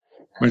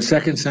We're in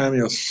 2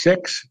 Samuel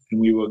 6, and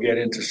we will get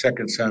into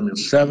 2 Samuel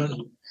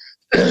 7,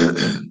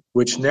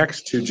 which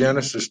next to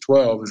Genesis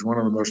 12 is one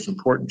of the most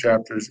important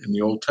chapters in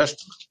the Old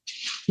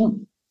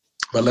Testament.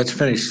 But let's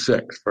finish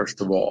 6,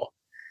 first of all.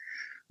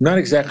 I'm not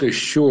exactly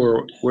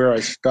sure where I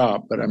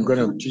stopped, but I'm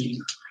going to...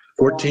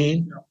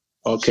 14?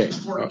 Okay.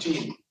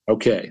 14.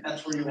 Okay.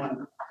 That's where you want to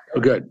go. Oh,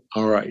 good.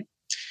 All right.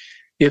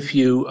 If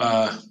you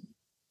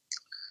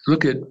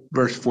look at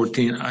verse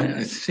 14,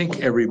 I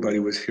think everybody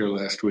was here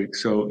last week,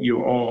 so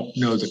you all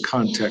know the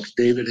context.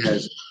 David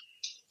has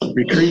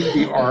retrieved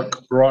the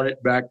ark, brought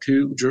it back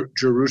to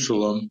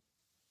Jerusalem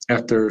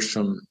after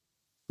some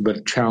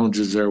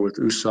challenges there with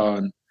Uzzah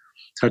and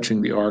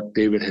touching the ark.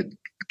 David had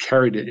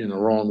carried it in the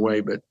wrong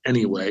way, but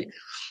anyway,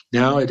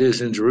 now it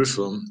is in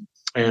Jerusalem.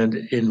 And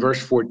in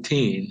verse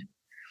 14,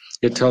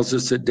 it tells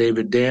us that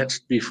David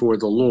danced before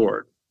the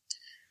Lord.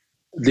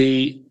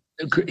 The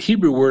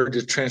Hebrew word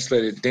is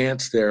translated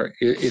dance there.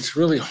 It's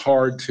really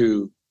hard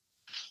to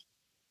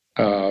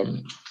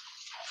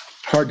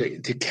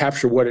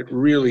capture what it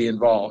really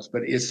involves,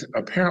 but it's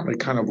apparently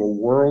kind of a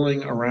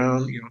whirling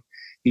around.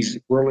 He's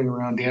whirling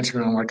around, dancing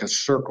around like a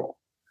circle.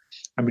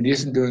 I mean, he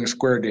isn't doing a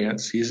square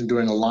dance. He isn't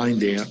doing a line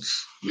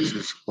dance, which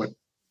is what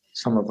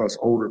some of us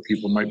older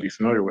people might be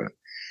familiar with.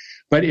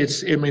 But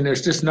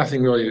there's just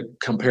nothing really to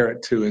compare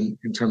it to in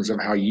terms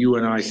of how you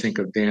and I think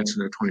of dance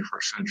in the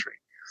 21st century.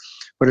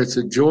 But it's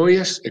a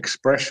joyous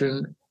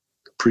expression,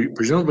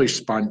 presumably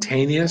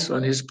spontaneous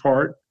on his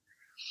part.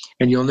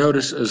 And you'll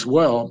notice as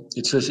well,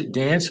 it says it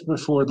danced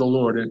before the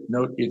Lord, and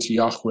note it's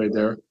Yahweh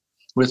there,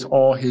 with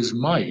all his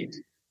might.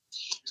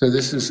 So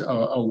this is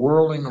a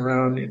whirling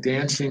around,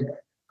 dancing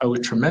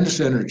with tremendous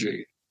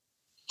energy.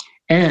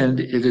 And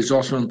it is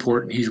also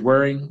important, he's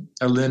wearing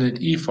a linen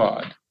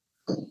ephod.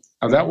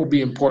 Now that will be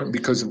important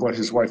because of what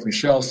his wife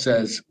Michelle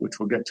says, which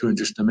we'll get to in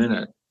just a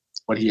minute,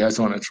 what he has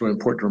on. It's really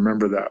important to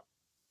remember that.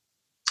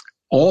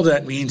 All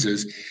that means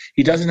is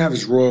he doesn't have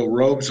his royal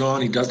robes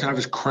on. He doesn't have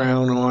his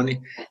crown on.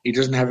 He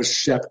doesn't have his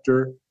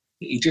scepter.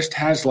 He just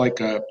has like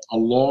a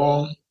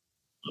long,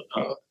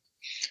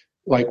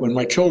 like when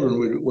my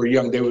children were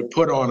young, they would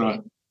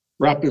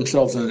wrap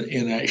themselves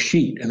in a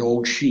sheet, an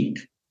old sheet.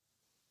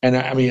 And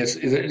I mean,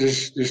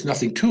 there's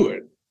nothing to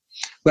it.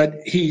 But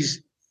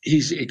he's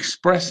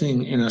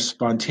expressing in a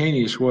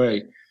spontaneous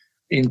way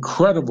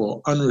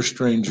incredible,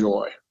 unrestrained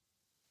joy.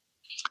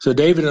 So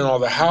David and all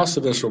the house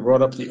of Israel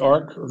brought up the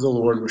ark of the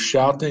Lord with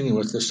shouting and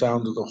with the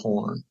sound of the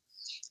horn.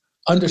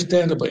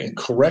 Understandably and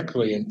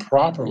correctly and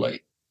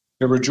properly,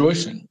 they're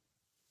rejoicing.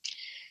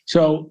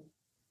 So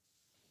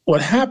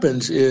what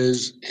happens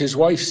is his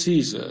wife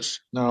sees this.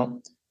 Now,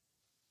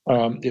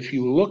 if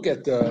you look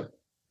at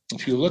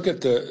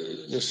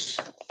this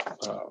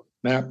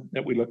map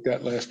that we looked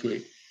at last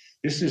week,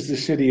 this is the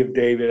city of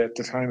David at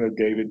the time of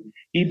David.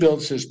 He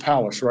builds his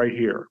palace right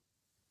here.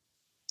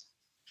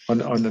 On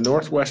the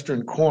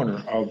northwestern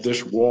corner of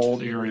this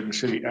walled area of the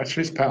city. That's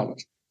his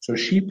palace. So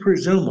she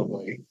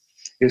presumably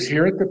is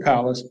here at the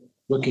palace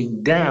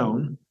looking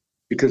down,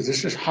 because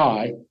this is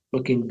high,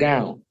 looking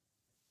down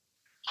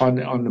on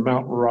the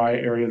Mount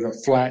Moriah area, the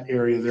flat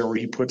area there where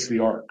he puts the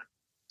ark.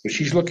 So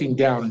she's looking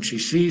down and she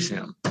sees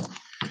him.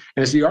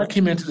 And as the ark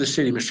came into the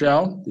city,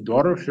 Michelle, the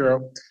daughter of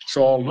Pharaoh,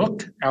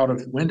 looked out of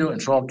the window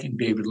and saw King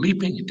David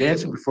leaping and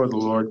dancing before the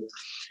Lord.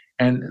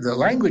 And the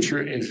language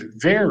here is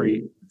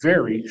very,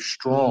 very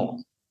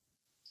strong.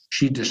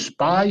 She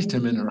despised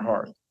him in her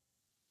heart.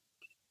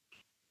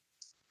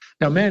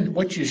 Now, men,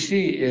 what you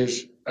see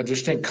is a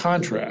distinct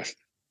contrast.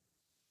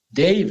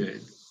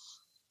 David,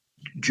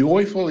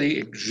 joyfully,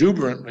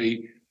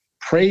 exuberantly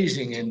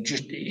praising and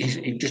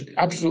he's just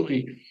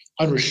absolutely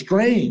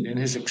unrestrained in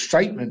his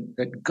excitement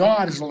that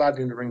God has allowed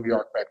him to bring the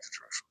ark back to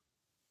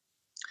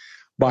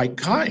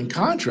Jerusalem. In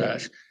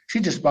contrast,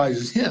 she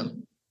despises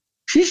him.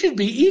 She should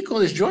be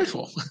equally as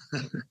joyful.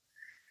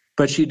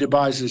 But she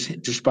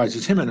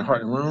despises him in her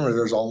heart. And remember,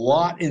 there's a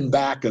lot in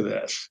back of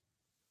this.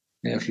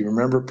 And if you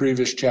remember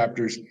previous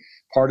chapters,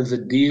 part of the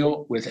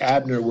deal with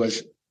Abner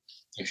was,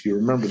 if you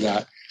remember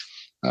that,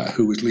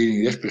 who was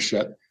leading the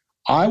Ishbosheth,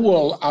 I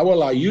will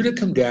allow you to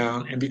come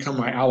down and become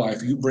my ally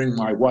if you bring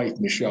my wife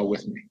Michelle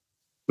with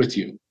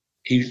you.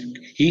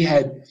 He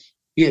had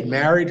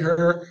married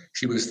her.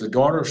 She was the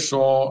daughter of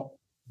Saul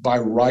by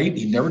right.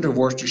 He never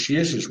divorced her. She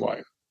is his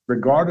wife,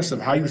 regardless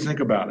of how you think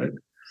about it.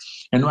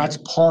 And that's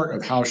part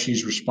of how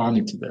she's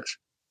responding to this.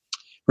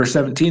 Verse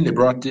 17, they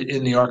brought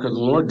in the ark of the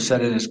Lord and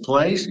set it in its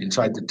place.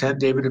 Inside the tent,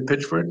 David had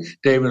pitched for it.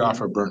 David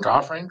offered burnt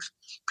offerings,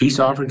 peace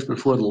offerings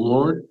before the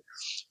Lord.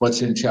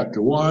 What's in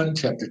chapter 1,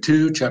 chapter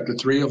 2, chapter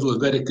 3 of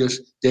Leviticus,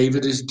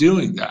 David is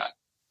doing that.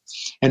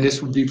 And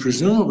this would be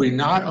presumably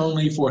not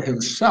only for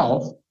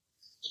himself,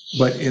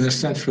 but in a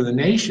sense for the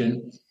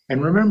nation.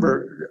 And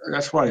remember,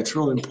 that's why it's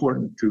really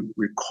important to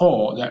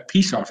recall that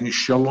peace offering is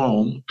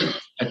shalom.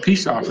 At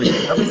peace offering,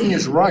 everything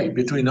is right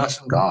between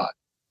us and God.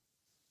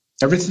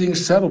 Everything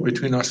is settled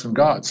between us and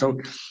God. So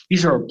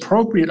these are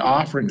appropriate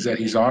offerings that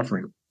he's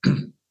offering.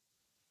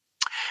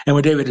 And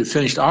when David had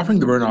finished offering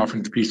the burnt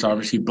offerings, the peace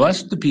offerings, he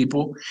blessed the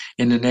people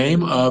in the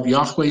name of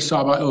Yahweh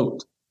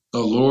Sabaoth. the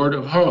Lord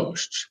of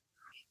hosts.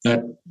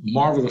 That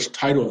marvelous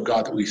title of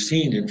God that we've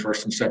seen in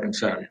 1st and 2nd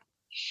Samuel.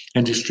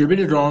 And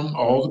distributed on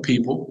all the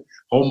people,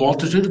 whole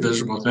multitude of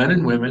Israel, both men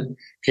and women,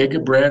 cake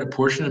of bread, a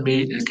portion of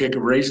meat, and a cake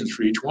of raisins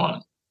for each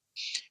one.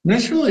 And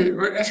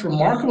that's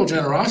remarkable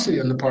generosity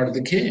on the part of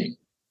the king.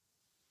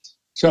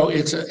 So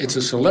it's a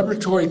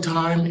celebratory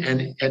time,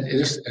 and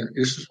this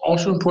is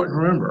also important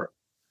to remember.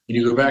 When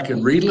you go back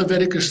and read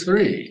Leviticus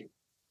 3,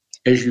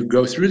 as you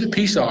go through the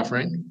peace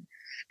offering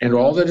and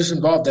all that is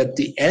involved, at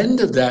the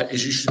end of that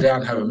is you sit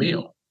down and have a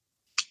meal.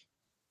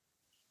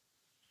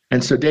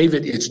 And so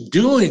David is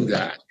doing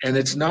that, and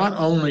it's not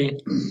only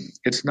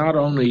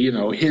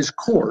his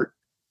court,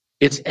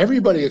 it's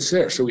everybody that's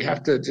there. So we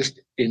have to just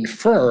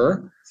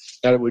infer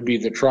that it would be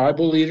the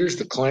tribal leaders,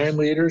 the clan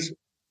leaders,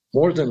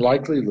 more than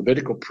likely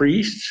Levitical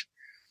priests,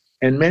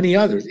 and many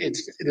others.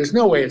 There's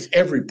no way it's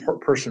every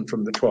person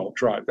from the 12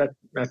 tribes.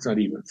 That's not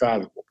even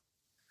fathomable.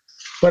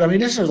 But I mean,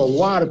 this is a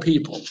lot of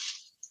people,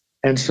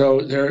 and so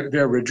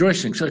they're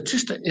rejoicing. So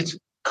it's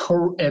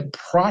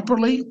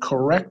properly,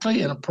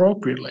 correctly, and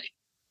appropriately.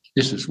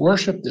 This is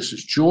worship, this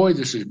is joy,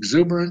 this is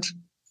exuberance,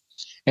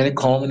 and it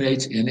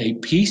culminates in a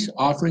peace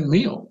offering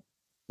meal,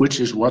 which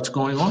is what's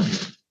going on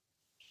here.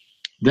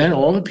 Then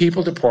all the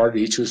people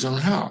departed, each to his own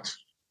house.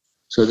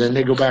 So then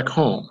they go back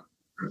home.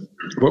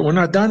 But we're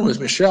not done with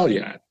Michal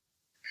yet.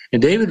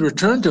 And David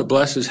returned to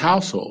bless his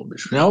household.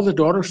 Michal, the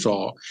daughter of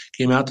Saul,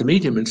 came out to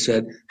meet him and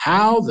said,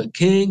 "How the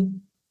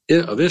king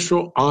of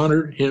Israel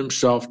honored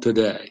himself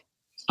today,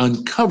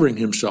 uncovering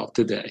himself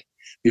today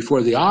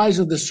before the eyes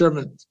of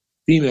the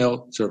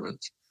female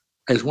servants,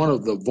 as one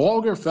of the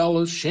vulgar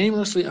fellows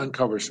shamelessly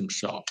uncovers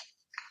himself."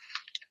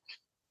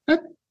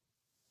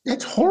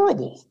 That's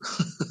horrible.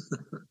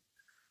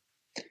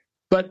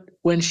 But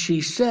when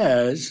she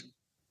says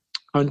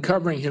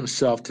uncovering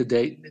himself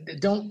today,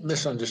 don't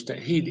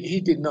misunderstand.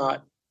 He did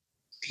not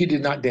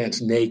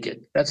dance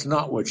naked. That's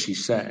not what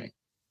she's saying.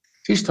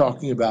 She's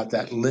talking about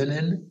that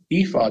linen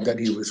ephod that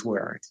he was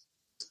wearing.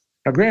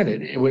 Now,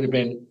 granted, it would have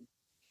been.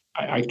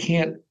 I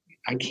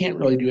can't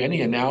really do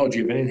any analogy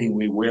of anything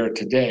we wear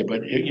today,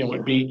 but it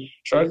would be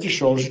start at the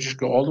shoulders and just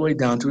go all the way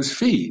down to his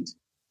feet.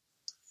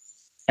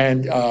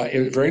 And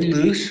it was very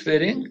loose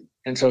fitting,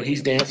 and so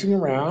he's dancing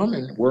around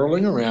and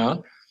whirling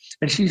around.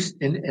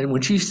 And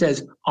when she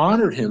says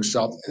honored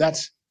himself,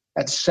 that's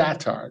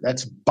satire,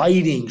 that's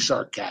biting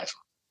sarcasm.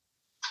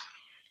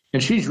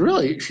 And she's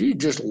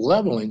just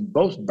leveling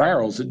both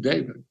barrels at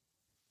David.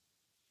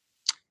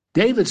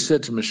 David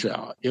said to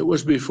Michal, "It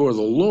was before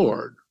the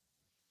Lord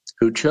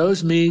who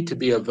chose me to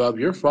be above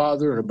your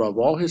father and above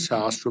all his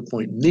house, to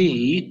appoint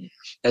me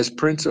as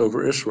prince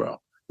over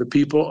Israel, the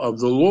people of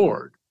the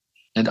Lord.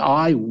 And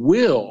I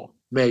will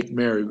make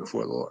merry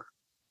before the Lord.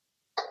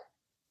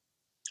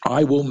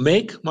 I will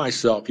make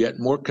myself yet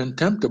more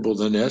contemptible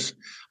than this.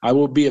 I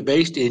will be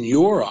abased in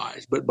your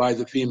eyes, but by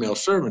the female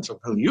servants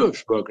of whom you have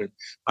spoken,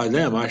 by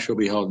them I shall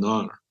be held in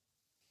honor."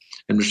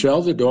 And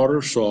Michal, the daughter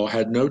of Saul,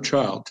 had no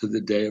child to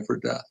the day of her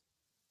death.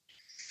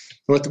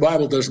 What the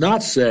Bible does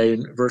not say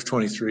in verse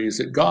 23 is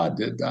that God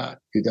did that.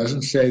 It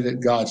doesn't say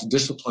that God's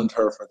disciplined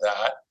her for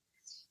that,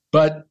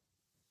 but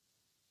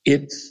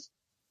it's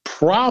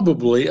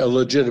probably a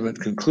legitimate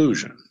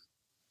conclusion.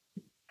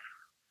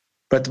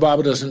 But the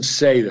Bible doesn't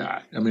say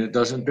that. I mean, it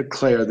doesn't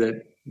declare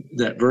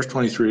that verse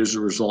 23 is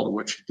a result of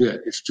what she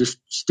did. It's just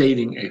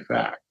stating a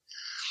fact.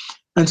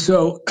 And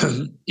so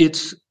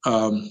it's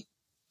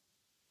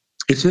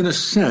in a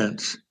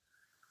sense,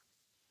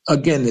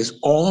 again, this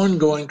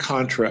ongoing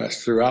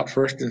contrast throughout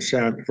First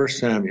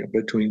Samuel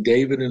between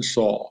David and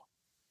Saul.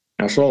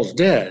 Now Saul's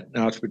dead.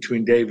 Now it's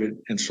between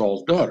David and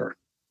Saul's daughter.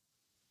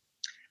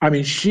 I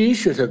mean, she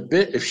should have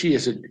been, if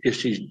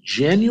she's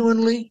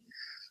genuinely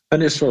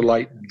an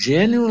Israelite,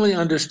 genuinely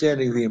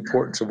understanding the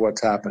importance of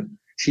what's happened,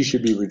 she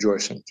should be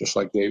rejoicing, just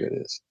like David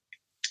is.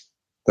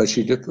 But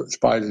she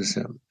despises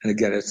him. And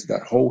again, it's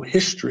that whole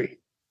history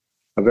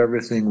of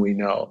everything we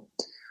know.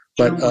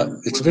 But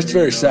it's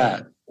very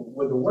sad.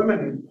 Would the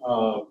women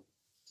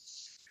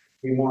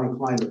be more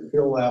inclined to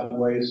feel that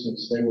way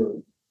since they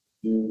were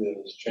viewed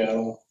as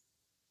chattel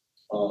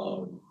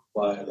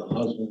by the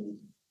husband?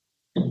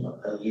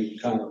 As you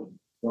kind of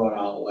brought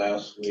out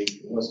last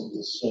week, it wasn't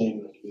the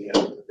same as we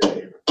have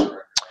today.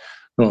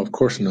 No, of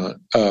course not.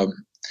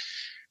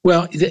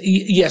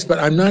 Yes, but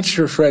I'm not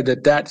sure, Fred,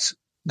 that's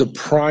the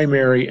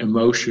primary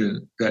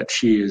emotion that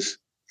she is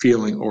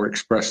feeling or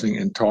expressing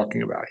and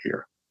talking about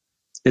here.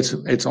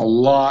 It's a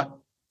lot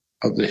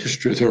of the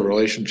history of their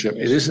relationship.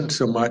 It isn't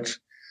so much,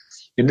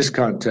 in this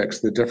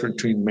context, the difference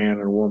between man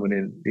and woman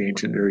in the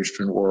ancient Near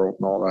Eastern world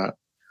and all that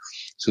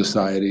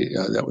society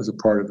that was a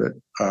part of it.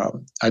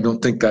 I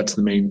don't think that's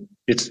the main.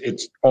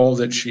 It's all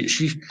that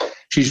she's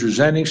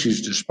resenting,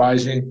 she's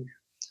despising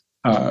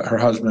her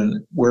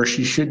husband, where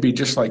she should be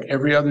just like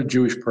every other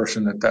Jewish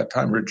person at that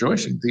time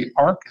rejoicing. The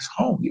ark is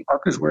home. The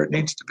ark is where it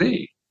needs to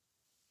be.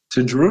 It's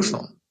in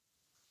Jerusalem.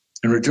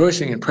 And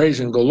rejoicing and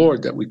praising the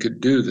Lord that we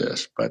could do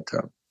this. But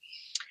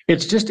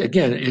it's just,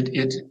 again,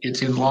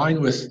 it's in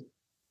line with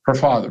her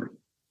father.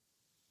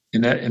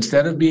 In that,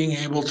 instead of being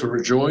able to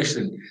rejoice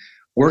and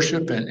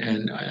worship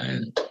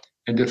and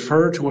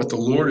defer to what the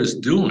Lord is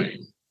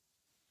doing,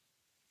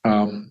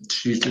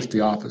 she's just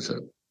the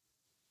opposite.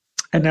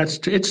 And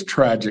it's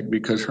tragic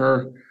because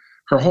her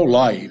whole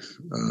life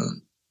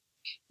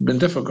been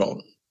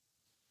difficult.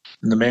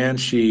 And the man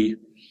she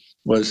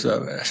was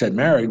had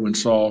married when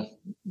Saul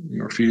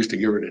refused to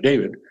give her to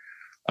David,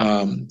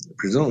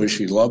 presumably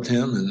she loved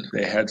him and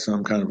they had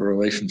some kind of a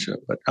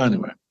relationship. But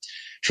anyway,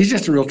 she's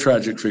just a real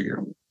tragic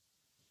figure.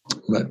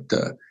 But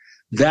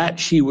that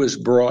she was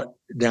brought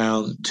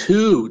down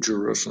to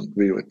Jerusalem to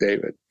be with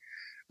David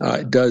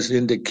does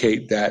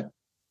indicate that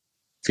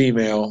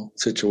female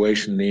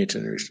situation in the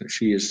ancient Near East.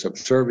 She is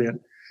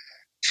subservient.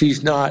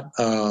 She's not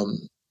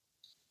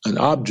an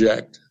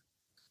object,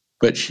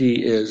 but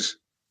she's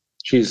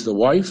the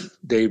wife.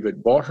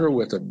 David bought her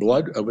with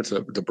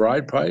the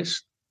bride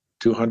price,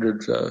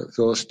 200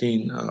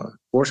 Philistine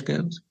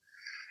foreskins.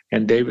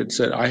 And David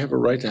said, I have a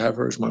right to have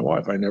her as my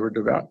wife. I never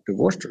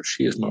divorced her.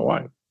 She is my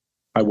wife.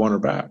 I want her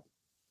back.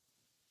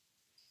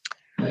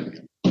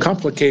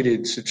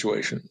 Complicated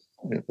situation.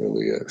 It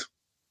really is.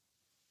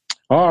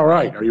 All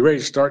right. Are you ready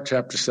to start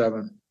chapter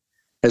 7?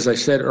 As I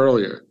said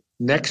earlier,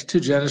 next to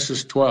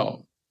Genesis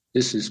 12,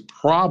 this is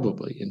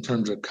probably, in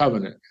terms of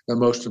covenant, the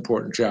most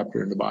important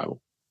chapter in the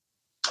Bible,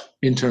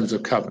 in terms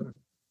of covenant.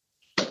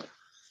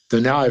 So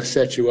now I've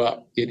set you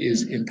up. It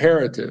is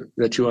imperative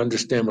that you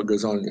understand what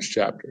goes on in this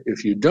chapter.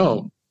 If you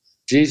don't,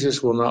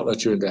 Jesus will not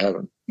let you into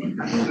heaven.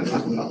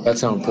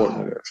 That's how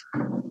important it is.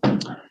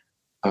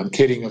 I'm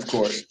kidding, of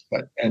course,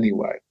 but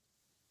anyway.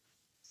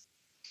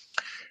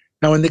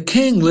 Now, when the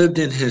king lived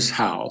in his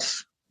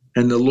house,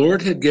 and the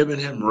Lord had given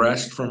him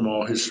rest from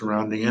all his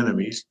surrounding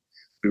enemies,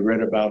 we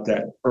read about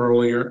that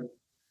earlier,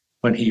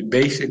 when he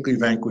basically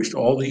vanquished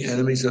all the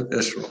enemies of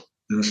Israel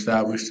and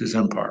established his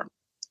empire.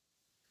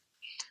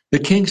 The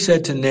king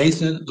said to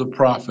Nathan the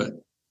prophet,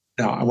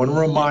 now I want to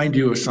remind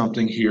you of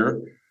something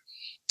here.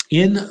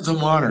 In the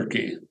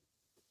monarchy,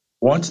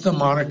 once the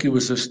monarchy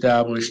was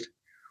established,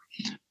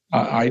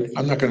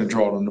 I'm not going to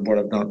draw it on the board,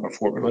 I've done it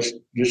before, but let's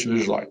just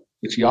visualize.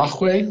 It's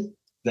Yahweh,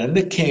 then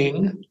the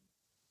king,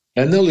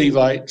 then the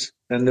Levites,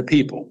 then the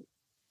people.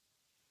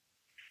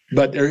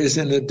 But there is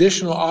an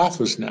additional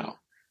office now.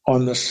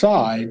 On the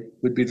side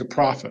would be the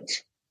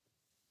prophets.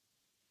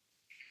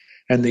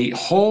 And the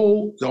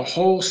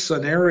whole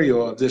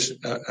scenario of this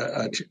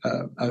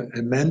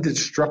amended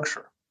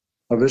structure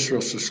of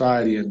Israel's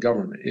society and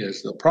government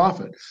is the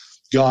prophet.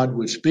 God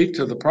would speak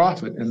to the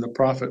prophet, and the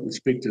prophet would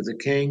speak to the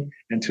king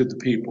and to the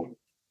people.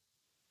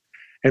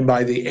 And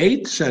by the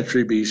 8th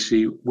century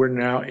BC, we're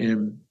now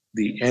in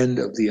the end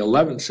of the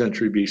 11th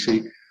century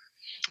BC.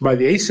 By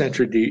the 8th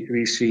century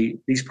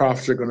BC, these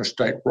prophets are going to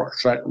start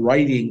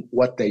writing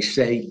what they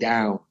say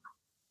down.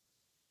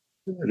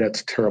 That's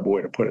a terrible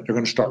way to put it. They're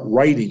going to start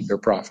writing their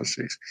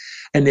prophecies.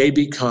 And they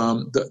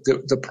become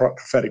the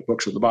prophetic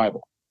books of the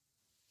Bible.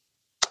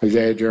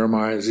 Isaiah,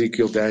 Jeremiah,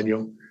 Ezekiel,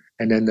 Daniel,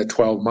 and then the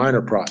 12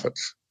 minor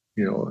prophets,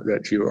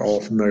 that you are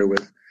all familiar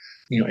with.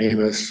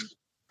 Amos,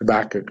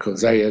 Habakkuk,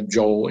 Hosea,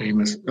 Joel,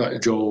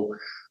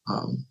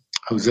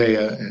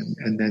 Hosea,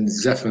 and then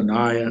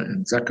Zephaniah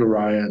and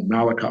Zechariah and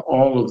Malachi,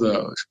 all of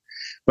those.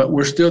 But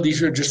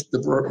these are just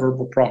the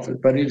verbal prophets.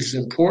 But it is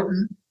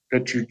important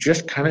that you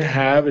just kind of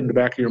have in the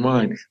back of your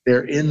mind,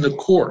 they're in the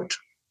court.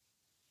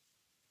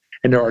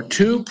 And there are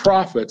 2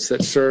 prophets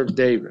that served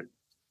David.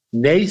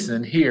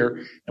 Nathan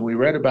here, and we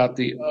read about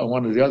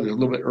one of the others a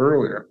little bit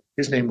earlier.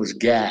 His name was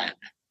Gad,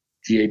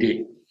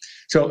 G-A-D.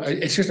 So I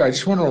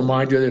just want to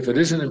remind you that if it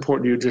isn't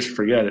important to you, just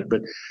forget it.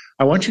 But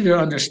I want you to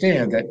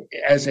understand that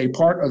as a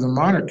part of the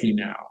monarchy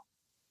now,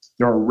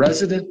 there are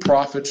resident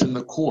prophets in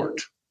the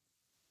court.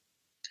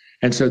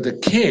 And so the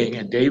king,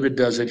 and David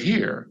does it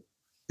here,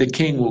 the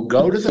king will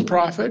go to the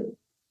prophet,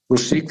 will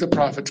seek the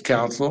prophet's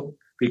counsel,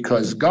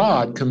 because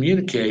God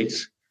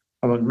communicates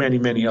among many,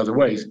 many other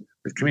ways.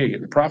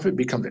 The prophet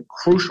becomes a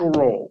crucial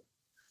role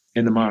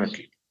in the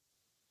monarchy.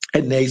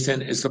 And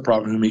Nathan is the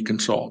prophet whom he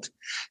consults.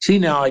 See,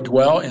 now I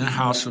dwell in a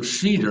house of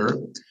cedar.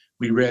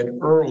 We read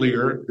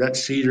earlier that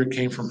cedar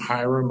came from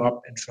Hiram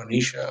up in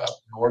Phoenicia, up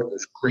north.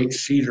 There's great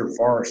cedar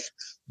forests,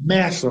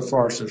 massive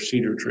forests of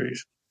cedar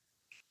trees.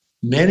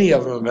 Many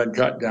of them have been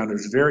cut down.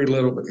 There's very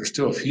little, but there's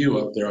still a few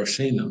up there. I've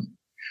seen them.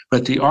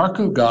 But the ark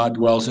of God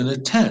dwells in a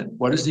tent.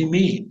 What does he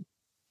mean?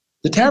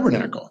 The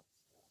tabernacle.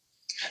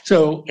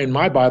 So in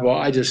my Bible,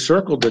 I just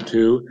circled the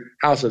 2,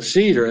 house of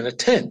cedar and a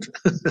tent.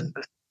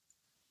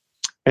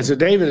 And so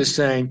David is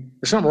saying,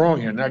 there's something wrong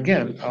here. Now,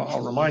 again,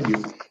 I'll remind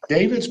you,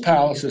 David's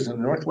palace is in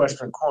the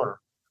northwestern corner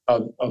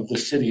of the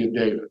city of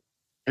David.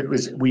 It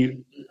was,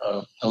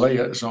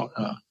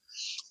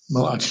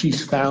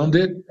 she's found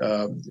it.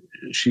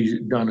 She's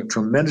done a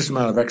tremendous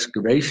amount of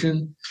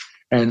excavation,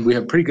 and we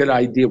have a pretty good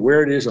idea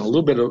where it is and a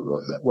little bit of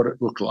what it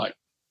looked like.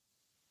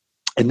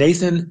 And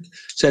Nathan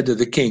said to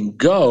the king,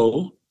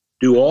 go,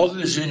 do all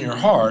that is in your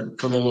heart,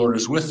 for the Lord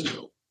is with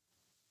you.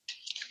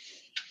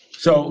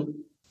 So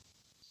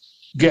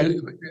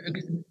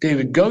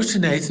David goes to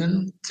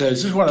Nathan,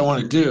 says, this is what I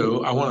want to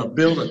do. I want to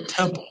build a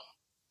temple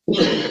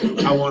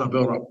I want to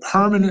build a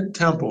permanent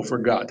temple for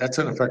God. That's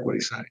in effect what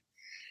he's saying.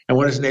 And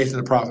what does Nathan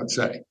the prophet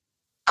say?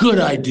 Good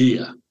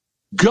idea.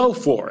 Go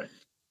for it.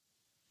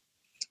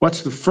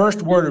 What's the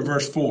first word of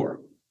verse 4?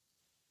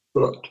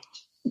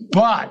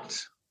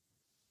 But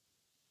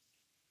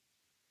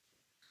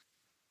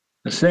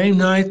the same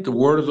night the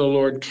word of the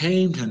Lord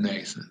came to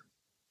Nathan.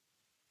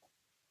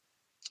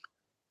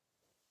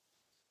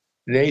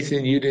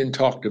 Nathan, you didn't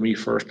talk to me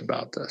first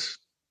about this.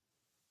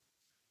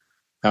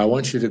 Now, I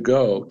want you to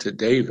go to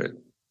David.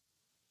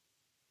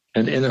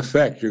 And in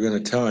effect, you're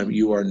going to tell him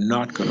you are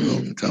not going to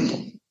build the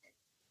temple.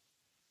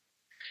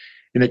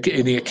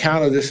 In the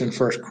account of this in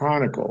 1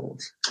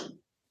 Chronicles,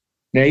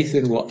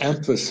 Nathan will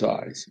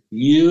emphasize,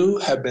 you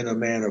have been a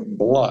man of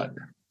blood.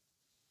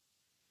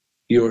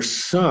 Your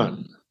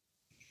son,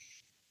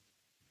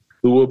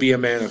 who will be a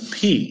man of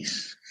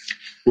peace,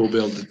 will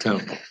build the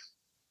temple.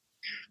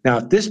 Now,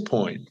 at this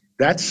point,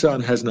 that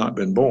son has not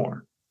been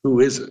born.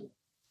 Who is it?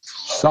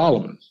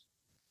 Solomon.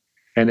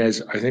 And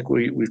as I think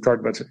we've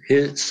talked about,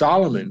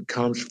 Solomon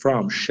comes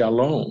from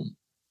Shalom.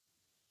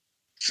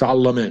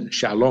 Solomon,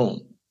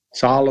 Shalom.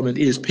 Solomon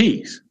is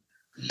peace.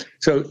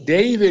 So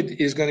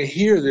David is going to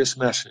hear this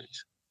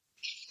message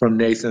from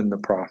Nathan the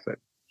prophet.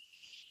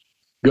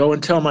 Go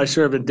and tell my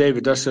servant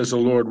David, thus says the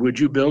Lord, would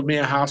you build me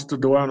a house to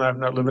dwell in? I have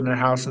not lived in a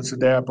house since the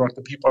day I brought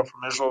the people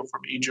from Israel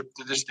from Egypt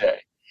to this day.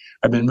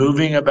 I've been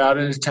moving about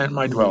in his tent,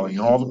 my dwelling. In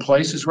all the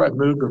places where I've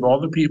moved with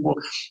all the people,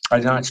 I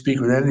did not speak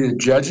with any of the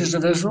judges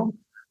of Israel,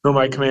 whom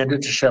I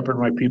commanded to shepherd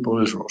my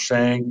people Israel,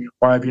 saying,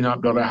 why have you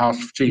not built a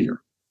house of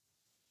cedar?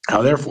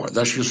 Now therefore,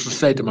 thus you shall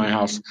say to my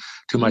house,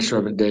 to my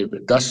servant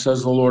David, thus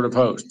says the Lord of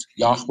hosts,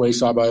 Yahweh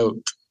Sabaoth,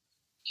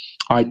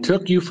 I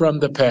took you from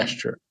the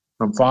pasture,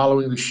 from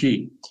following the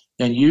sheep,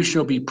 and you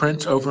shall be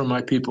prince over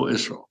my people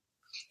Israel.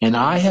 And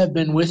I have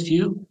been with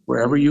you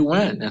wherever you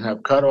went, and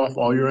have cut off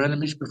all your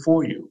enemies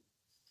before you.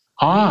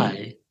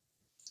 I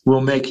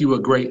will make you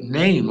a great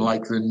name,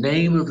 like the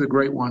name of the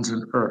great ones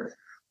in earth.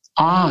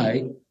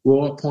 I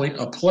will appoint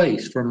a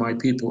place for my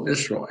people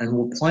Israel, and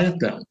will plant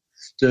them,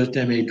 so that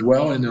they may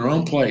dwell in their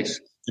own place,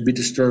 and be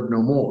disturbed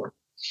no more.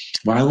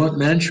 Violent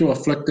men shall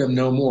afflict them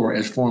no more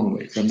as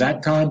formerly, from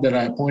that time that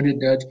I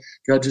appointed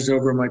judges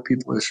over my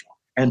people Israel.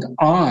 And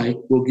I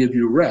will give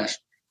you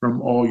rest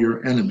from all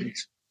your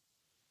enemies.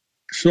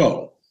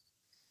 So,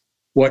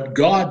 what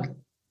God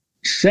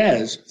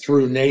says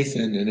through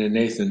Nathan, and then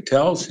Nathan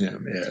tells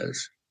him,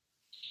 is,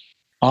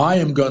 I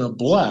am going to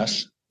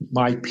bless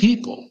my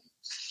people.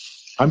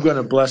 I'm going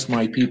to bless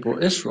my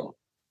people Israel.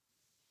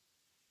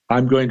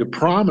 I'm going to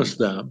promise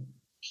them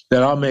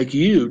that I'll make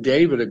you,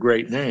 David, a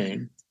great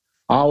name.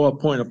 I'll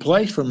appoint a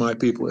place for my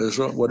people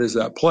Israel. What is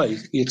that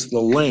place? It's the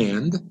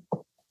land.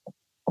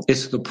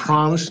 It's the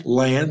promised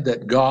land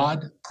that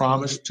God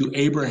promised to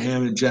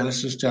Abraham in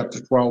Genesis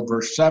chapter 12,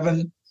 verse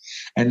 7.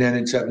 And then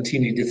in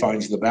 17, he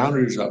defines the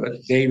boundaries of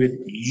it. David,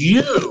 you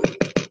are going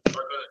to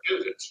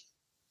do this.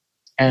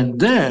 And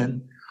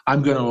then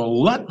I'm going to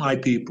let my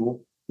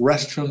people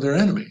rest from their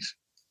enemies.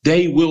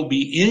 They will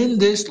be in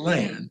this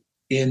land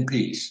in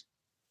peace.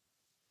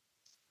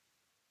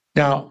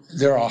 Now,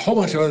 there are a whole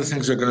bunch of other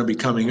things that are going to be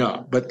coming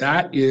up, but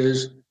that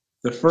is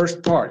the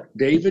first part.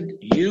 David,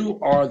 you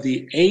are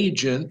the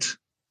agent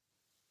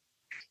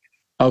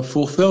of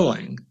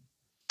fulfilling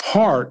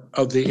part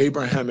of the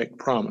Abrahamic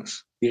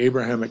promise, the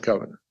Abrahamic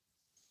covenant.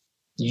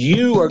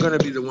 You are going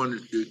to be the one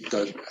that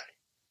does that.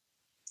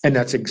 And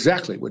that's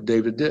exactly what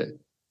David did.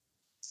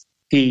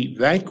 He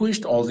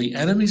vanquished all the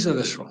enemies of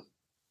Israel.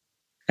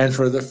 And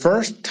for the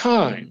first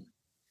time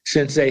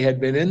since they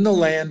had been in the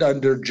land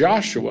under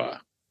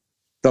Joshua,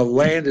 the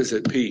land is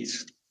at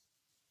peace.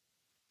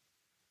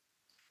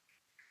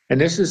 And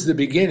this is the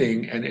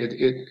beginning, and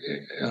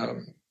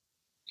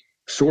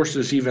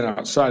sources even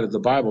outside of the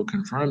Bible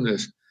confirm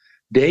this.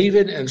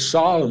 David and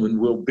Solomon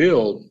will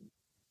build,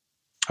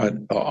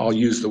 I'll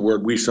use the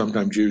word we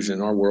sometimes use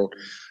in our world,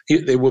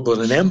 they will build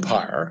an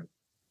empire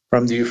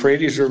from the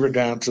Euphrates River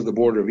down to the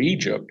border of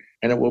Egypt,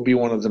 and it will be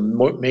one of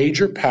the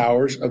major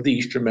powers of the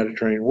Eastern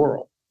Mediterranean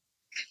world.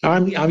 Now,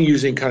 I'm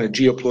using kind of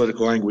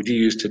geopolitical language you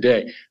use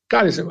today.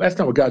 That's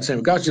not what God's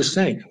saying. God's just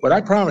saying, what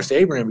I promised to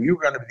Abraham, you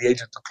were going to be the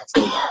agent to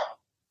fulfill that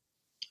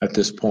at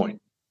this point.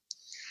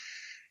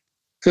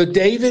 So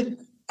David,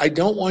 I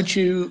don't want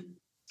you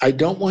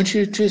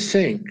to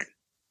think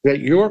that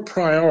your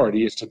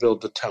priority is to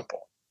build the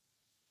temple.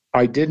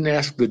 I didn't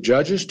ask the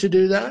judges to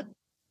do that.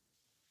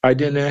 I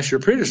didn't ask your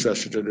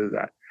predecessor to do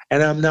that.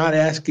 And I'm not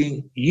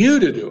asking you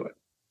to do it.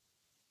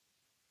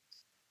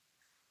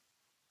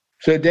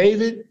 So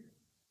David,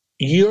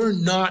 you're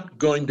not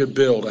going to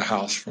build a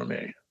house for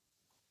me,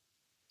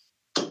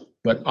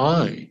 but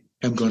I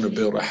am going to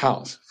build a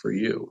house for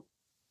you.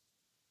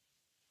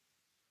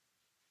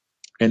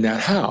 And that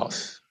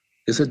house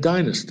is a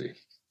dynasty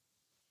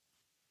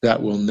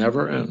that will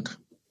never end.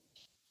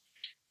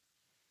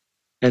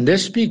 And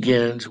this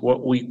begins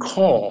what we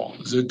call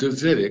the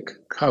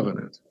Davidic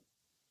Covenant.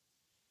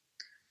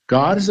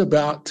 God is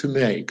about to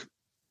make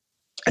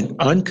an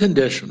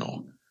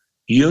unconditional,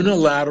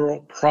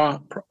 unilateral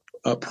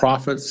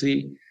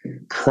prophecy,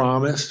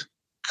 promise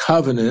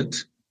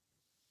covenant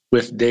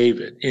with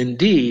David.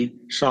 Indeed,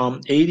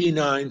 Psalm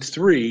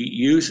 89:3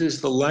 uses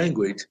the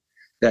language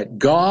that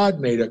God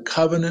made a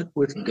covenant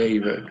with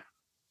David.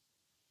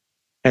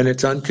 And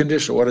it's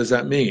unconditional. What does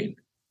that mean?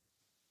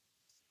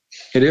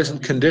 It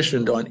isn't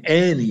conditioned on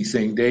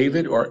anything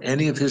David or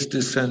any of his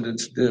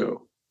descendants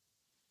do.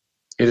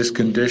 It is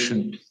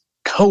conditioned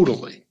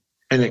totally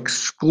and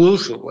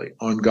exclusively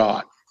on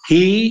God.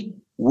 He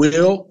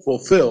will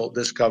fulfill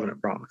this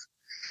covenant promise.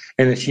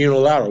 And it's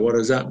unilateral. What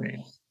does that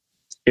mean?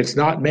 It's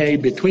not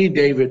made between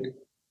David.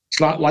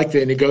 It's not like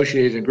they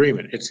negotiated an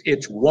agreement.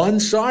 It's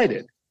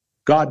one-sided.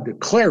 God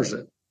declares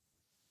it.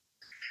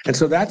 And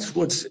so that's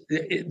in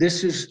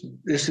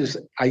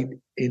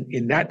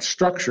that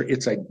structure,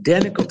 it's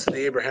identical to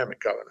the Abrahamic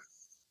covenant.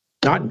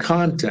 Not in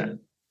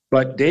content,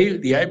 but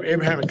the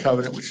Abrahamic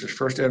covenant, which is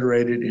first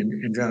iterated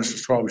in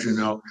Genesis 12, as you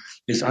know,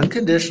 is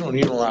unconditional and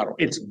unilateral.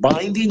 It's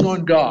binding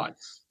on God.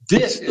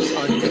 This is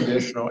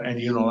unconditional and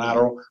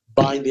unilateral,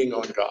 binding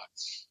on God.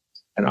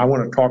 And I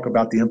want to talk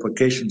about the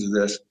implications of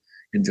this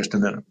in just a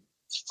minute.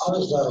 How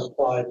does that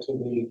apply to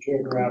the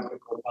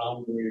geographical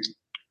boundary of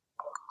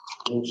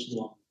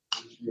Jerusalem,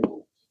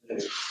 Israel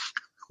today?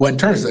 Well, in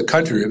terms of the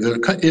country,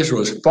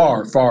 Israel is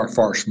far, far,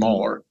 far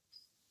smaller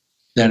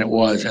than it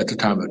was at the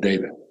time of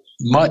David.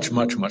 Much,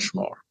 much, much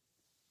smaller.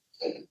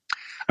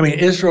 I mean,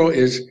 Israel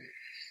is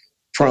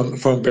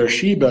from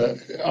Beersheba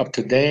up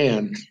to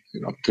Dan,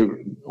 up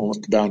to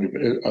almost the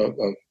boundary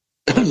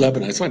of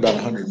Lebanon. It's only about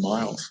 100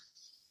 miles.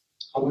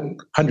 How many?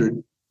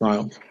 100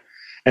 miles.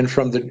 And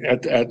from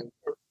at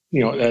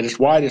its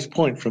widest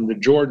point, from the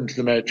Jordan to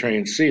the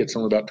Mediterranean Sea, it's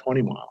only about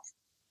 20 miles.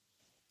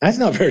 That's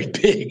not very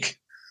big.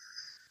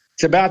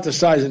 It's about the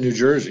size of New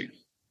Jersey.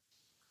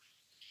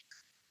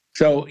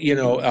 So,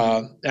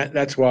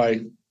 that's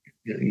why,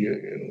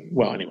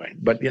 well, anyway,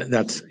 but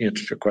that's the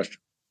answer to your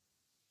question.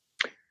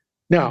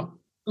 Now,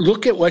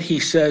 look at what he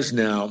says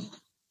now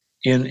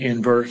in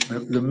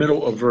the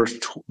middle of verse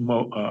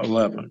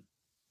 11.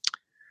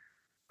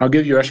 I'll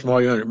give you a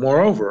small unit.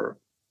 Moreover,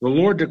 the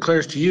Lord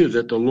declares to you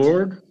that the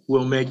Lord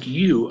will make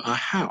you a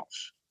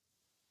house.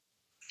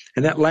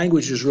 And that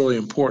language is really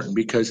important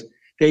because,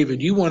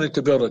 David, you wanted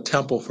to build a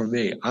temple for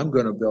me. I'm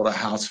going to build a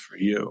house for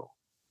you.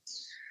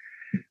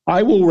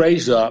 I will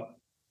raise up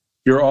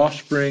your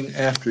offspring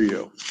after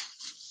you,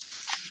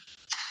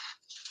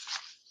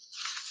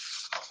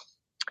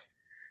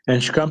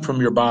 and shall come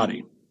from your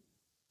body,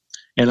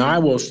 and I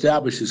will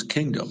establish his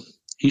kingdom.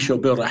 He shall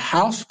build a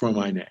house for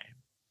my name,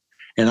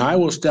 and I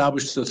will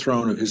establish the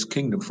throne of his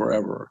kingdom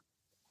forever.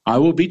 I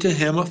will be to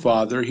him a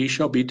father, he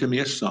shall be to me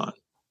a son.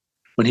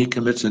 When he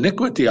commits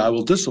iniquity, I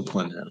will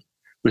discipline him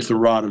with the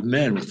rod of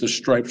men, with the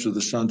stripes of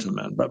the sons of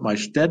men. But my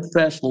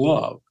steadfast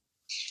love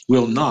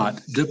will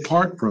not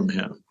depart from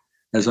him,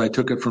 as I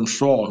took it from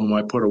Saul, whom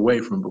I put away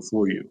from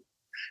before you.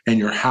 And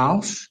your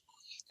house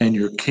and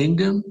your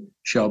kingdom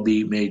shall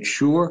be made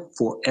sure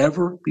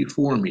forever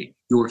before me.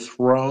 Your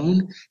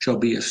throne shall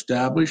be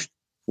established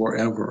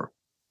forever.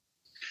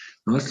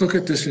 Now let's look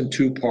at this in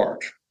two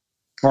parts.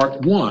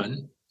 Part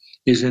 1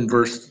 is in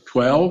verse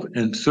 12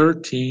 and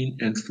 13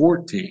 and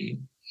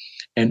 14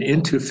 and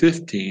into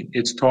 15.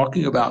 It's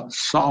talking about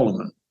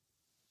Solomon.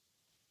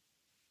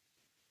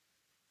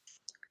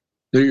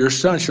 That your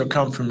son shall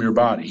come from your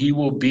body. He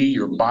will be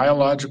your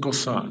biological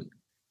son.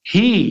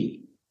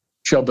 He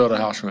shall build a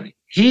house for me.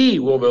 He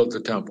will build the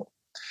temple.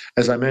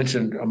 As I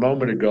mentioned a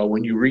moment ago,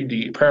 when you read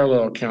the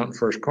parallel account in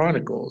 1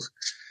 Chronicles,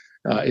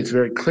 it's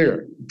very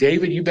clear.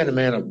 David, you've been a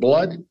man of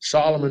blood.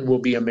 Solomon will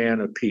be a man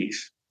of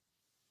peace.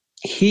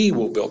 He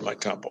will build my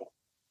temple.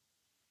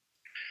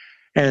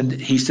 And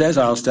he says,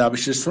 I'll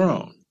establish his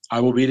throne.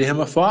 I will be to him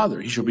a father.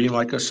 He shall be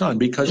like a son.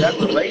 Because that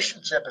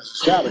relationship is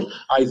established,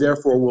 I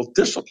therefore will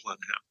discipline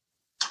him.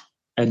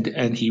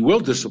 And he will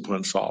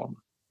discipline Solomon.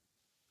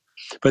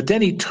 But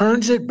then he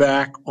turns it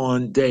back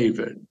on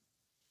David.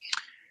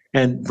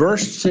 And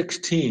verse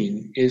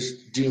 16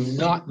 is, do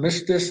not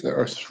miss this, there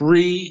are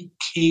 3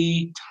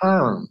 key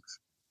terms.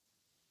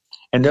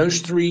 And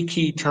those 3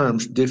 key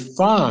terms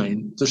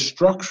define the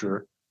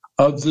structure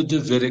of the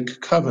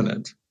Davidic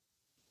covenant.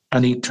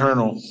 An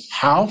eternal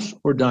house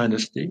or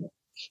dynasty,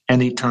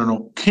 an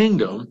eternal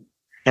kingdom,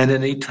 and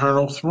an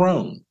eternal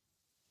throne.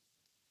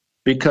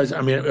 Because,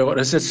 what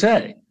does it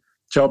say?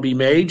 Shall be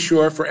made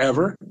sure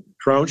forever,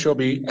 throne shall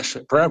be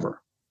forever.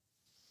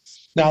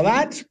 Now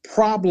that's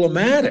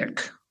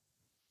problematic.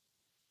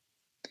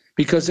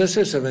 Because this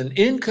is of an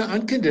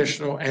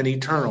unconditional and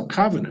eternal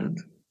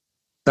covenant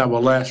that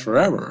will last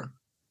forever.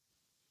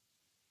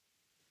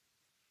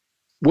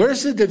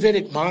 Where's the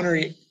Davidic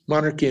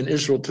monarchy in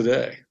Israel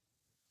today?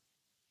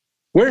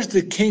 Where's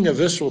the king of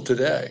Israel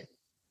today?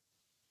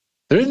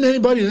 There isn't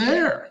anybody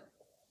there.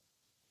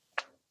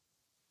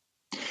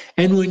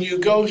 And when you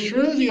go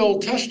through the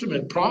Old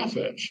Testament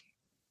prophets,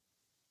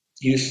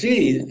 you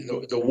see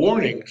the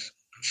warnings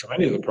of so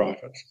many of the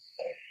prophets.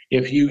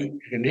 If you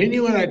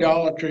continue in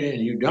idolatry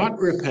and you don't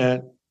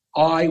repent,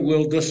 I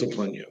will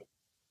discipline you.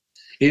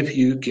 If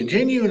you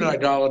continue in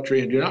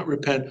idolatry and do not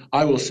repent,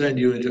 I will send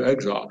you into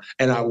exile,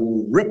 and I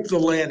will rip the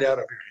land out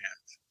of your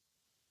hands.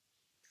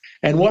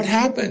 And what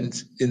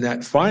happens in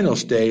that final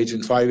stage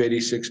in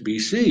 586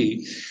 BC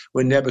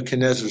when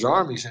Nebuchadnezzar's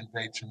armies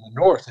invade from the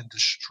north and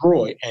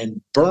destroy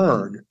and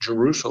burn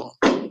Jerusalem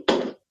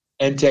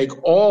and take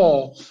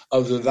all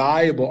of the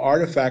valuable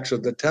artifacts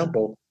of the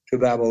temple to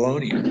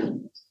Babylonia?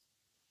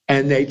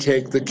 And they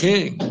take the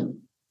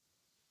king.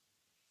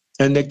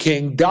 And the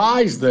king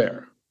dies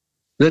there,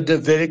 the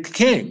Davidic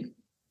king.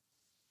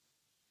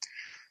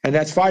 And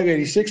that's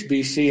 586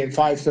 BC and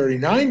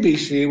 539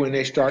 BC when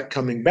they start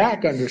coming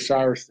back under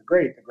Cyrus the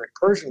Great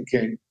Persian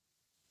king.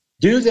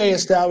 Do they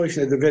establish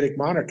a Davidic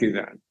monarchy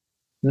then?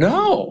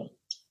 No.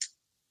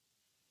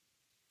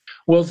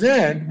 Well,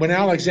 then, when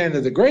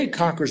Alexander the Great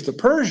conquers the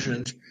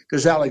Persians,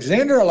 does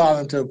Alexander allow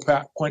them to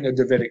appoint a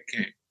Davidic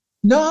king?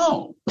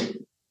 No.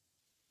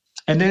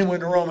 And then when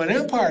the Roman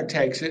Empire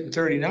takes it in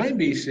 39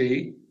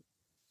 BC,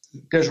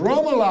 does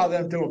Rome allow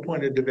them to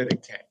appoint a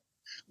Davidic king?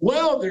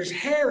 Well, there's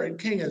Herod,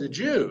 king of the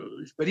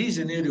Jews, but he's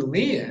an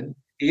Idumean.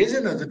 He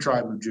isn't of the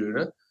tribe of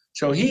Judah,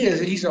 so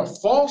he's a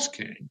false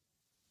king.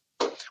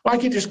 Well, I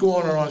could just go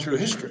on and on through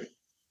history.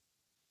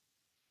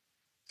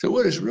 So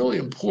what is really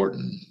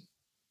important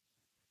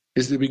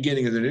is the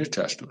beginning of the New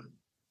Testament.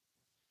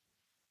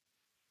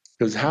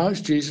 Because how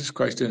is Jesus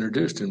Christ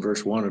introduced in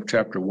verse 1 of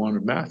chapter 1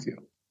 of Matthew?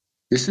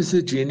 This is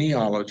the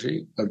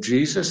genealogy of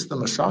Jesus the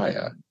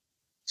Messiah,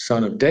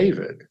 son of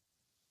David,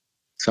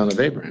 son of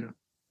Abraham.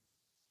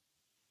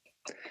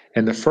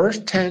 And the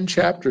first 10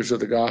 chapters of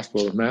the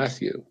Gospel of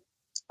Matthew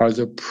are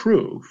the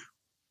proof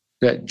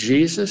that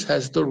Jesus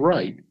has the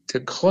right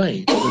to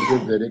claim the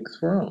Davidic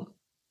throne.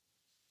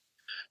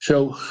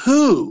 So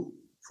who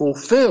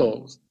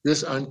fulfills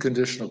this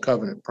unconditional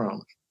covenant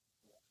promise?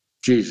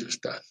 Jesus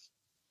does.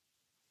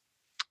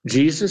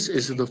 Jesus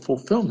is the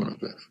fulfillment of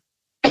this.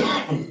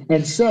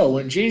 And so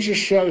when Jesus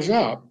shows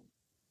up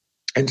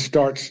and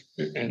starts,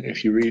 and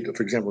if you read,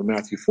 for example,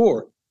 Matthew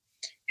 4,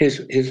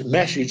 his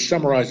message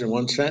summarized in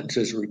one sentence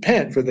is,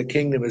 repent, for the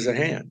kingdom is at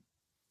hand.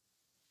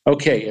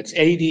 Okay, it's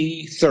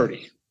AD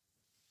 30,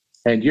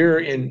 and you're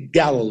in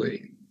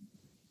Galilee,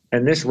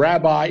 and this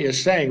rabbi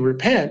is saying,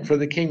 repent, for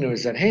the kingdom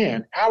is at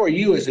hand. How are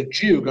you as a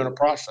Jew going to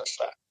process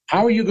that?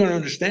 How are you going to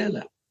understand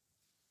that?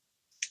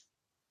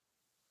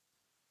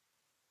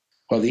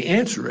 Well, the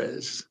answer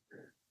is,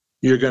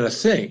 you're going to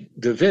think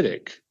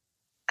Davidic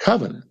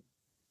covenant.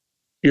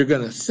 You're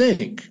going to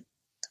think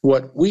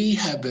what we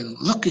have been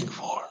looking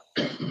for.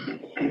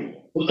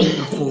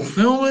 The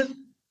fulfillment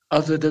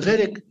of the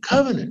Davidic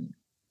covenant.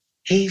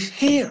 He's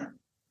here.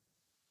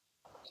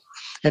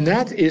 And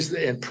that is,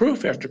 and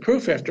proof after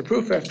proof after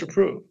proof after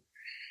proof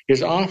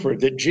is offered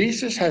that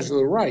Jesus has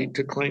the right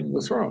to claim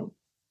the throne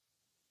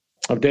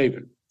of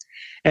David.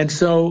 And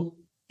so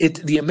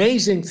the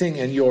amazing thing,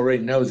 and you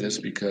already know this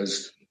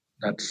because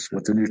that's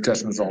what the New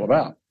Testament is all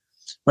about,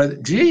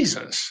 but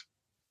Jesus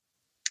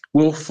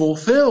will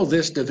fulfill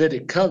this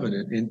Davidic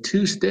covenant in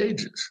 2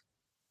 stages.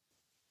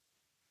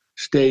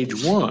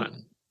 Stage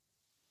 1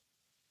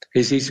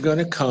 is he's going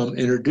to come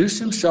introduce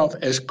himself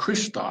as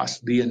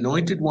Christos, the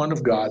anointed one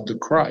of God, the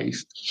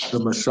Christ, the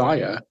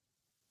Messiah.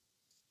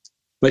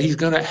 But he's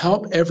going to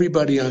help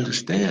everybody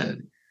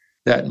understand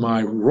that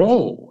my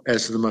role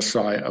as the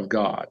Messiah of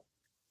God,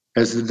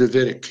 as the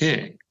Davidic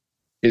king,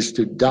 is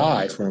to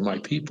die for my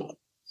people,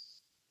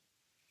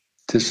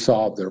 to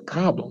solve their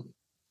problem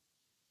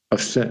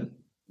of sin.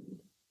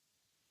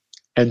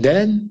 And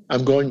then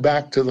I'm going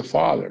back to the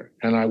Father,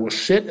 and I will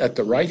sit at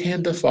the right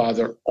hand of the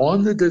Father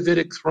on the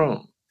Davidic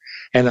throne,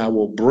 and I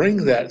will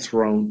bring that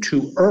throne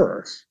to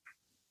earth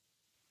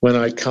when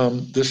I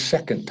come the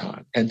second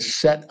time and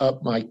set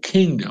up my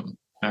kingdom.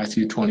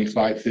 Matthew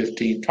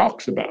 25:15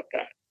 talks about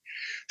that.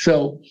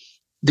 So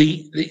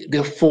the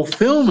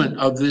fulfillment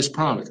of this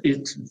promise,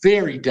 it's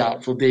very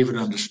doubtful David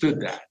understood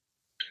that.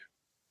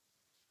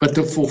 But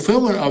the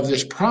fulfillment of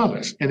this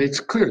promise, and it's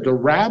clear, the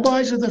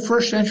rabbis of the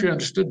first century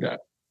understood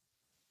that.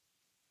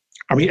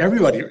 I mean,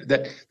 everybody,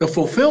 that the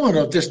fulfillment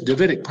of this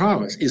Davidic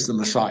promise is the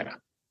Messiah.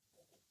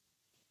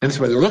 And that's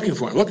why they're looking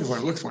for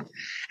him.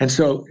 And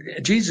so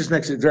Jesus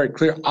makes it very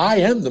clear,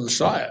 I am the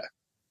Messiah.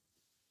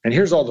 And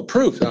here's all the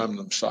proof that I'm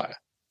the Messiah.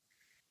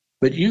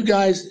 But you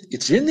guys,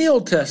 it's in the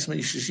Old Testament,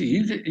 you should see,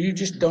 you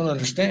just don't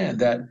understand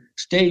that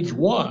stage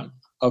 1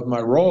 of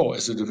my role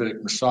as a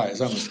Davidic Messiah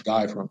is I must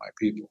die for my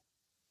people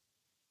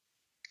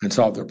and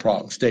solve their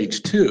problem.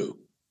 Stage 2,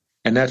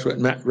 and that's what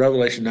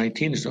Revelation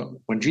 19 is on.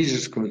 When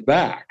Jesus comes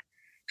back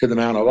to the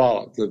Mount of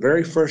Olives, the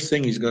very first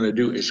thing he's going to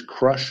do is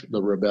crush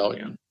the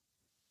rebellion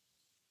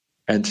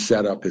and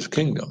set up his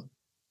kingdom.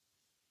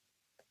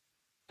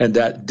 And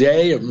that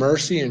day of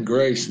mercy and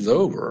grace is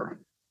over.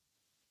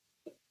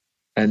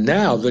 And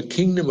now the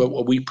kingdom of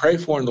what we pray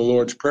for in the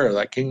Lord's Prayer,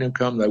 thy kingdom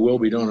come, thy will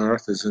be done on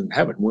earth as in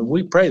heaven. When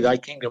we pray thy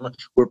kingdom,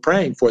 we're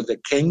praying for the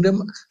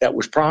kingdom that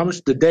was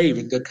promised to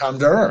David to come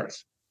to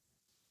earth.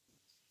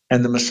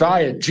 And the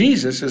Messiah,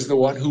 Jesus, is the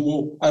one who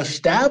will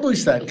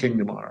establish that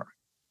kingdom on earth.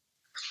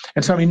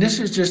 And so, I mean, this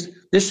is just,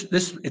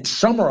 it's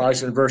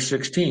summarized in verse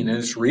 16, and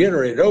it's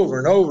reiterated over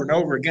and over and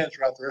over again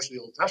throughout the rest of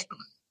the Old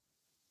Testament.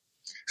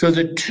 So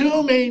the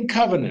two main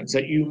covenants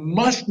that you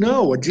must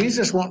know, or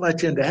Jesus won't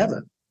let you into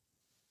heaven,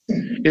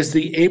 is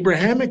the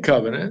Abrahamic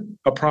covenant,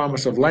 a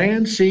promise of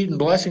land, seed, and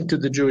blessing to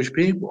the Jewish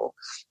people,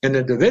 and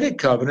the Davidic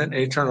covenant, an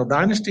eternal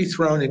dynasty,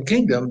 throne, and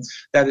kingdom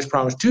that is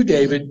promised to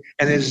David,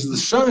 and it is the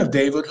son of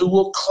David who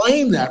will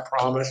claim that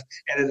promise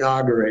and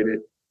inaugurate it,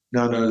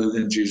 none other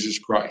than Jesus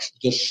Christ,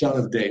 the son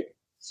of David.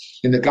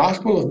 In the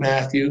Gospel of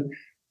Matthew,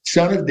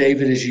 son of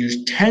David is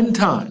used 10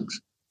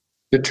 times.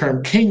 The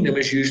term kingdom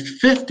is used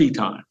 50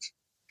 times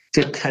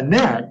to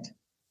connect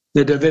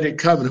the Davidic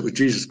covenant with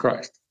Jesus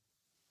Christ.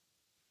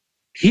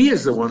 He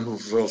is the one who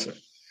fulfills it.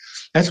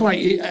 That's why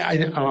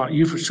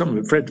you, for some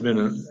of the Fred's been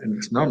in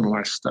none of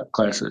my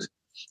classes.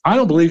 I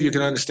don't believe you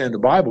can understand the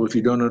Bible if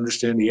you don't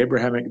understand the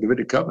Abrahamic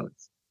Davidic covenant.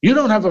 You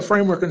don't have a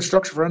framework and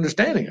structure for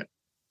understanding it.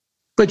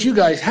 But you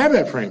guys have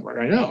that framework,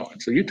 I know. And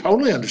so you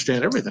totally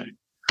understand everything.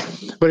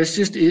 But this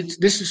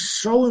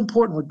is so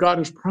important what God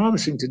is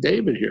promising to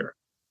David here.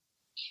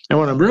 And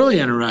what I'm really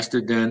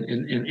interested then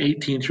in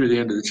 18 through the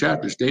end of the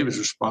chapter is David's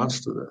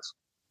response to this.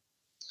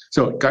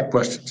 So, got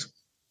questions?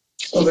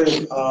 So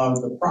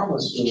the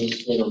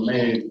promises that are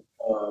made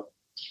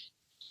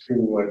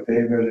to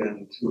David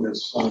and to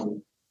his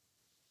son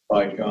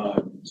by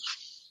God,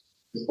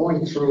 is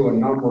going through a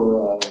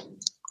number of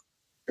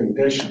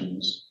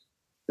conditions.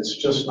 It's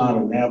just not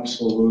an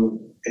absolute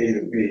A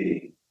to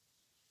B.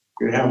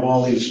 You have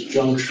all these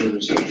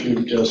junctures that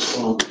you've just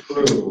gone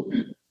through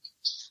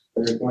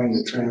that are going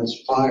to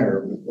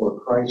transpire before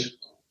Christ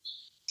comes.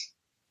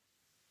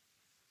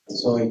 And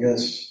so I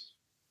guess,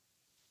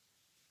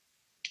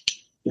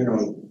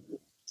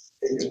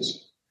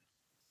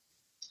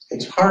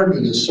 it's hard to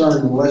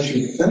discern unless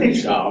you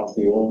finish out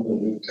the Old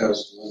and New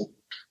Testament,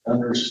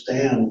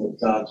 understand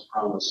what God's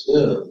promise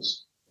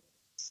is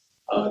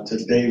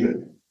to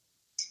David,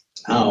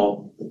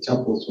 how the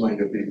temple is going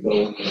to be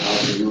built and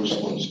how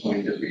Jerusalem is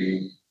going to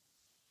be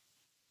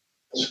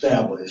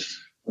established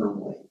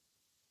firmly.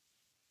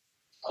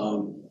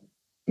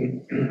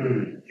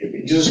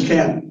 You just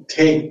can't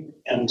take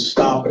and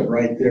stop it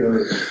right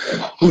there.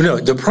 Well, no,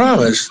 the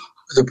promise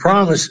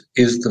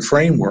is the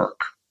framework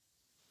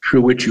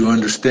through which you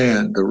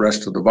understand the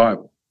rest of the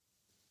Bible.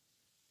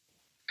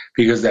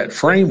 Because that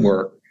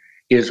framework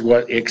is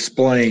what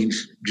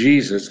explains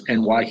Jesus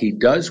and why he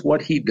does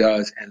what he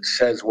does and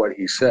says what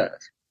he says.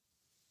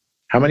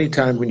 How many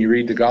times when you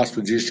read the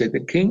gospel, Jesus said, the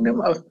kingdom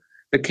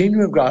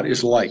of God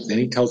is like, then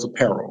he tells a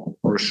parable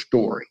or a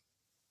story.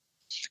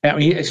 I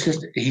mean, it's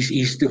just,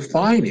 he's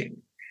defining.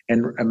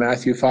 And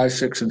Matthew 5,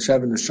 6, and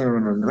 7, the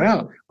Sermon on the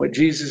Mount, what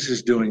Jesus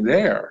is doing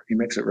there, he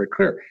makes it very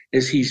clear,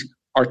 is he's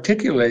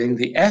articulating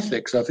the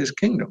ethics of his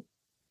kingdom.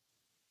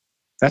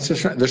 That's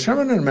the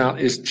Sermon on the Mount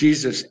is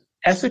Jesus'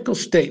 ethical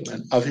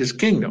statement of his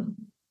kingdom.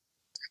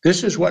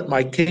 This is what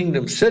my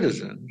kingdom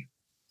citizens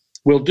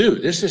will do.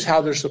 This is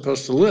how they're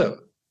supposed to live.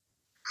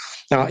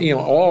 Now,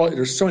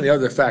 there's so many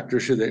other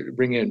factors here that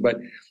bring in, but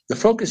the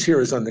focus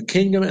here is on the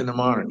kingdom and the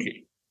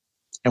monarchy.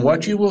 And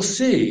what you will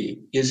see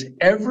is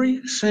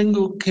every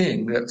single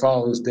king that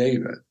follows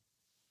David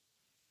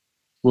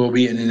will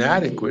be an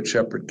inadequate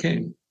shepherd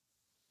king.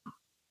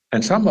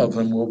 And some of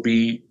them will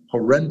be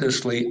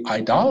horrendously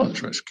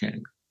idolatrous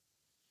kings.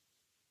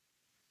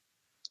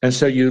 And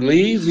so you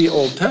leave the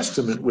Old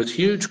Testament with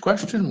huge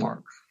question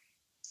marks.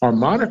 Our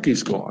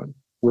monarchy's gone.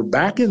 We're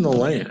back in the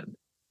land.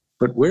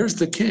 But where's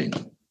the king?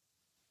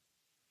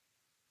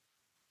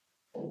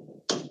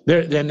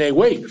 Then they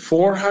wait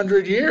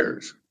 400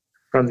 years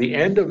from the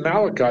end of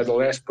Malachi, the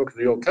last book of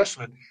the Old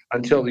Testament,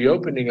 until the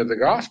opening of the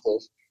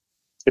Gospels.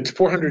 It's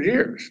 400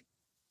 years.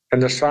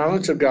 And the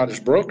silence of God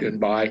is broken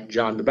by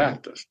John the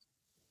Baptist.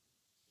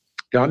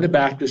 John the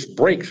Baptist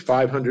breaks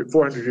 400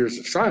 years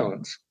of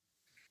silence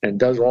and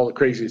does all the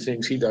crazy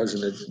things he does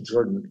in the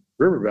Jordan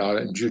River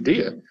Valley in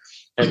Judea,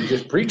 and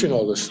just preaching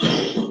all this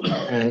stuff.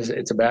 And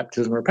it's a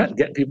baptism of repentance,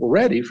 getting people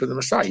ready for the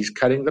Messiah. He's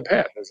cutting the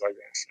path, as I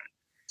say.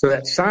 So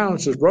that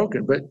silence is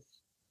broken. But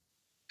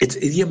it's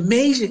the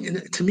amazing,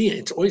 and to me,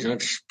 it's always, and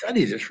I've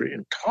studied this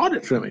and taught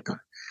it so many times.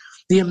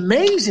 The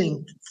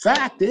amazing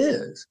fact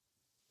is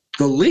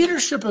the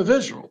leadership of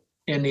Israel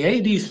in the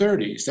AD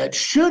 30s that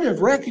should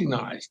have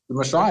recognized the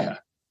Messiah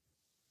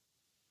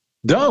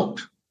don't.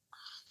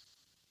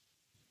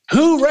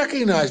 Who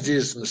recognized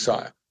Jesus as the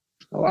Messiah?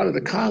 A lot of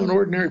the common,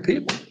 ordinary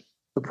people,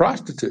 the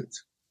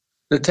prostitutes,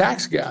 the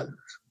tax gatherers,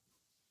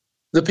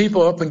 the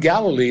people up in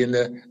Galilee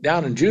and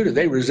down in Judah.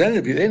 They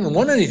resented people. They didn't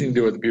want anything to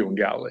do with the people in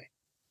Galilee.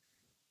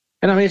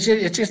 And I mean,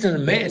 it's just an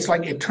amazing. It's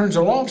like it turns it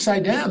all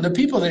upside down. The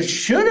people that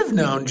should have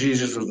known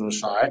Jesus was the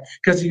Messiah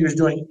because he was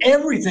doing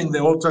everything the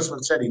Old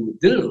Testament said he would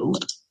do,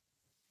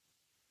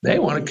 they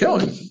want to kill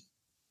him.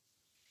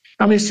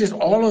 I mean, it's just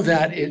all of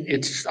that.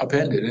 It's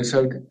upended. And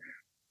so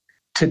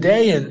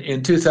today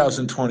in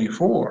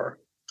 2024,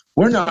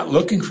 we're not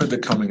looking for the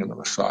coming of the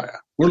Messiah.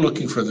 We're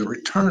looking for the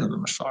return of the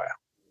Messiah,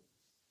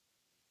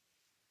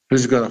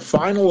 who's going to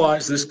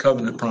finalize this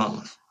covenant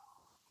promise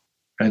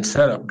and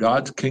set up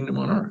God's kingdom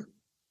on earth.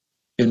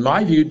 In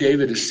my view,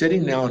 David is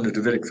sitting now on the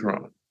Davidic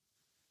throne.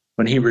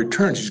 When he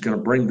returns, he's going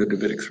to bring the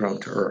Davidic throne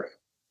to earth.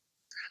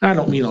 I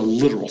don't mean a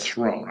literal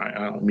throne.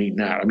 I don't mean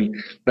that. I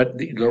mean, but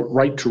the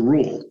right to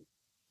rule.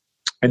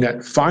 And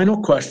that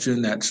final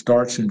question that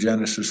starts in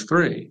Genesis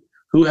 3,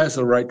 who has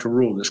the right to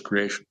rule this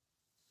creation?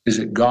 Is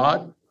it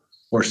God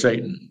or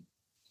Satan?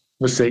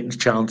 Well, Satan's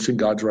challenging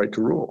God's right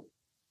to rule.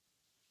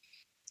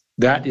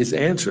 That is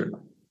answered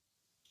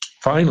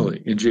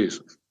finally in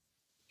Jesus.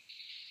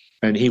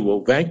 And he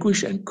will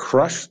vanquish and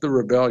crush the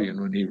rebellion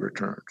when he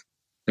returns.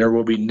 There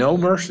will be no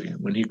mercy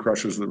when he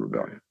crushes the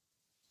rebellion,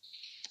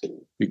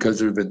 because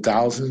there have been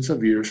thousands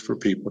of years for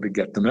people to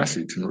get the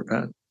message and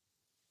repent.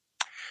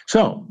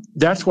 So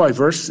that's why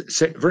verse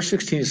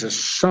 16 is a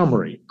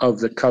summary of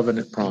the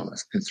covenant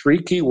promise. And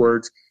three key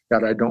words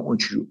that I don't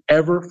want you to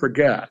ever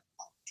forget: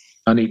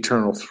 an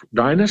eternal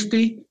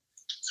dynasty,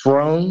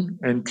 throne,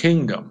 and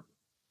kingdom.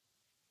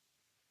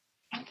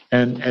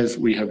 And as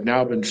we have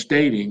now been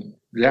stating,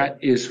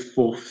 that is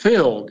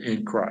fulfilled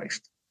in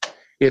Christ.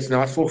 It's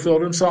not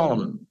fulfilled in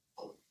Solomon.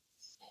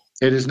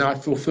 It is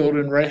not fulfilled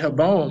in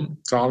Rehoboam,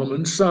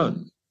 Solomon's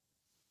son.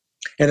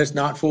 And it's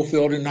not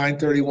fulfilled in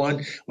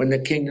 931 when the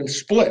kingdom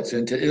splits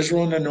into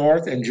Israel in the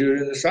north and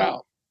Judah in the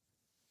south.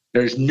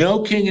 There's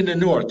no king in the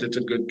north that's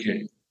a good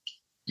king.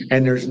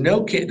 And there's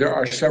no king. There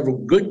are several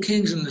good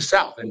kings in the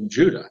south, in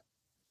Judah.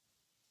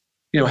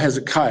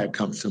 Hezekiah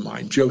comes to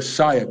mind.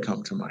 Josiah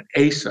comes to mind.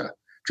 Asa,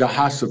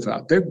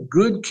 Jehoshaphat. They're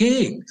good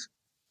kings.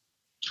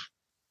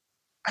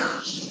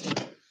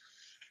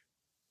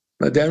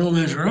 But they don't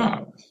measure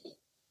up.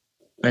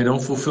 They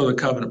don't fulfill the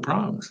covenant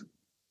promise.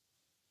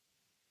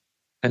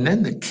 And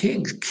then the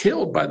king's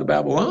killed by the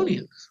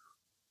Babylonians.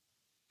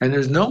 And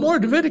there's no more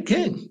Davidic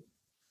king.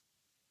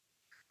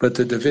 But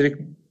the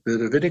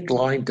Davidic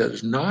line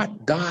does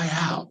not die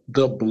out.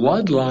 The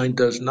bloodline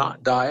does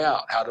not die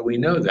out. How do we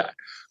know that?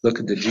 Look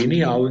at the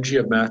genealogy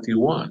of Matthew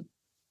 1.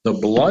 The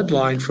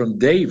bloodline from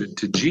David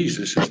to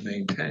Jesus is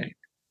maintained.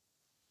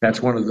 That's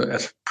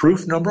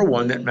proof number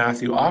one that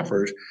Matthew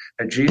offers,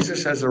 that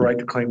Jesus has the right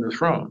to claim the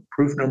throne.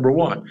 Proof number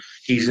one,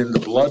 he's in the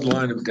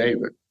bloodline of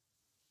David.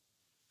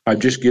 I've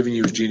just given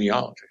you his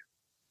genealogy.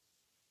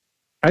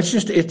 That's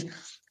just it.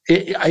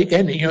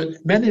 Again,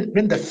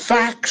 the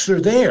facts are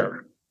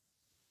there.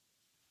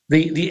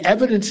 The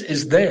evidence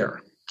is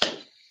there.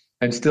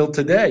 And still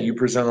today, you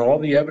present all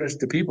the evidence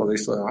to people. They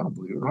say, I don't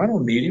believe him. I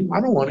don't need him. I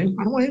don't want him.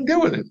 I don't want anything to do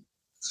with him.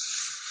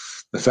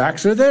 The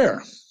facts are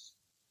there.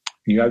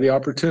 You have the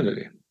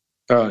opportunity.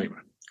 Anyway,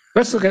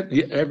 let's look at,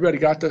 everybody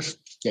got this?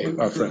 Yeah,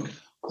 our friend.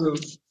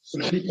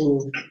 The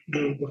people,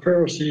 the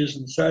Pharisees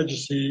and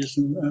Sadducees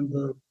and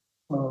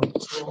were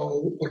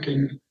all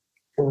looking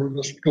for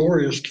this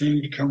glorious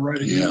king to come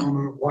riding in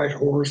on a white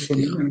horse,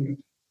 and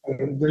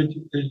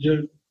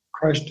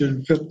Christ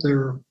didn't fit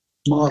their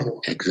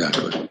model.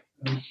 Exactly.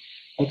 And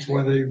that's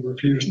why they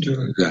refused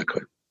to.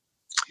 Exactly.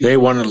 They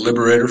wanted a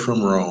liberator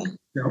from Rome.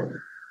 Yeah.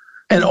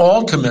 And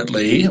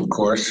ultimately, of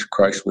course,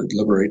 Christ would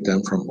liberate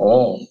them from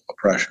all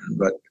oppression,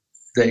 but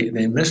they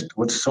missed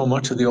what so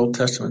much of the Old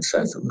Testament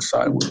says the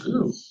Messiah will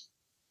do.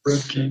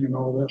 Red King and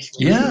all that.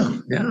 Yeah.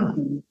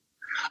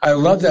 I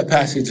love that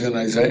passage in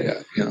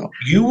Isaiah.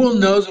 You will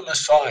know the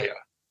Messiah.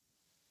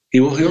 He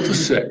will heal the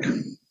sick.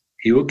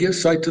 He will give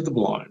sight to the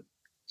blind.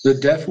 The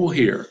deaf will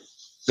hear.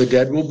 The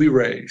dead will be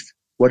raised.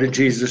 What did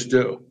Jesus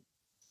do?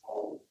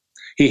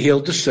 He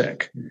healed the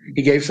sick.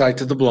 He gave sight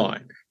to the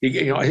blind.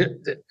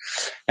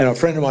 And a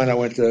friend of mine, when I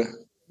was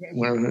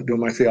doing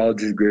my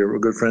theology degree, a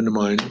good friend of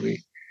mine,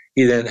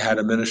 he then had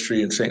a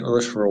ministry in St.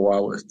 Louis for a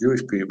while with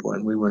Jewish people,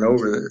 and we went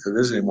over to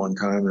visit him one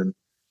time, and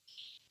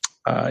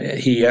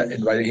he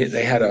invited.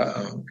 They had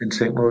in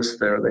St. Louis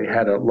there. They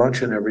had a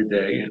luncheon every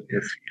day, and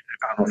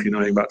I don't know if you know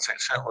anything about St.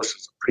 Louis,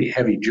 it's a pretty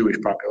heavy Jewish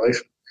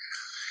population.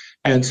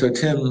 And so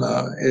Tim,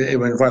 it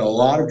would invite a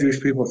lot of Jewish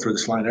people through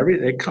this line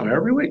they come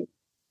every week,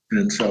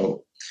 and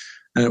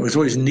it was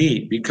always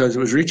neat because it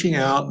was reaching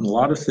out and a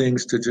lot of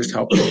things to just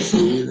help them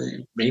see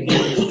the main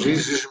point of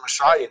Jesus is the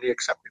Messiah and they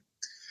accept him.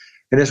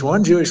 And this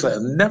one Jewish lady,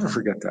 I'll never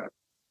forget that.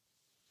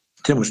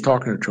 Tim was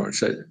talking to her and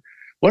said,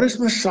 "What does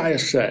Messiah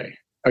say?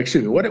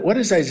 Excuse me, what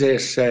does Isaiah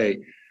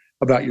say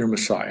about your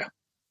Messiah?"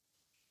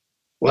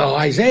 Well,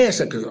 Isaiah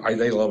said, because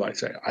they love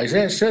Isaiah.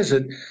 Isaiah says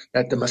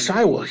that the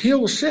Messiah will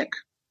heal the sick.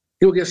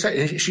 He will get sick.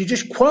 And she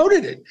just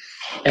quoted it.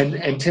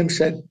 And Tim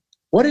said,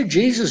 "What did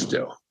Jesus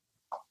do?"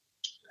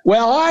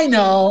 "Well, I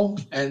know,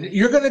 and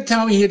you're going to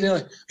tell me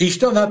he's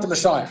still not the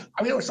Messiah."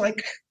 I mean, it was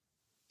like,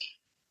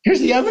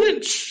 here's the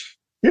evidence.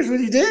 Here's what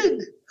he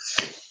did.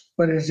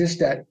 But it's just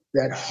that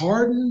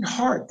hardened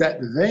heart, that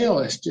veil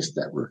is just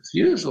that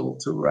refusal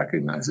to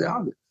recognize the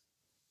obvious.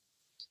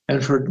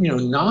 And for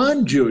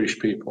non-Jewish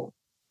people,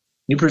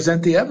 you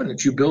present the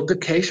evidence. You build the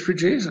case for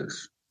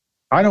Jesus.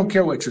 I don't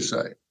care what you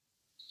say.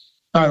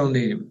 I don't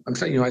need him. I'm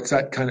saying, it's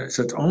that kind of.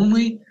 So it's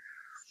only.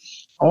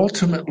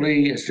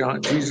 Ultimately, as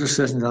Jesus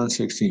says in John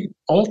 16,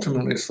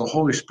 ultimately it's the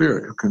Holy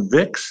Spirit who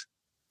convicts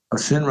of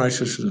sin,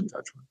 righteousness, and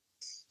judgment.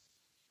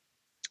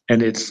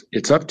 And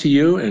it's up to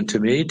you and to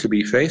me to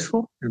be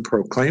faithful in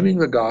proclaiming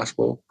the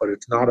gospel, but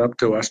it's not up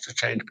to us to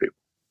change people.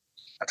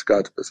 That's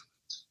God's business.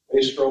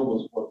 They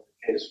struggle with what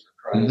the case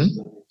for Christ.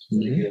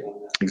 Mm-hmm.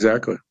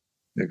 Exactly.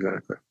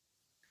 Exactly.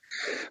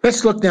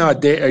 Let's look now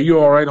at Are you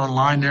all right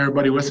online there,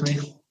 everybody with me?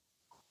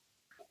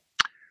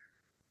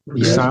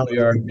 Yes, we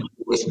are.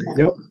 With me.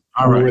 Yep.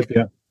 All We're right. with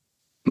you.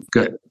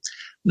 Good.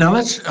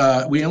 Now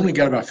we only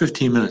got about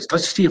 15 minutes.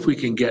 Let's see if we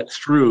can get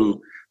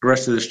through the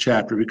rest of this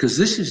chapter, because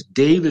this is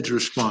David's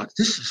response.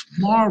 This is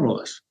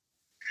marvelous.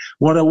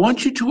 What I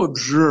want you to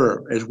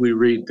observe as we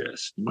read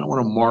this, you might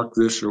want to mark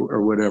this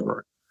or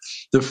whatever.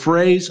 The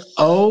phrase,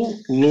 "O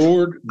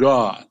Lord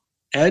God,"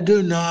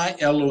 Adonai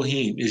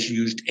Elohim, is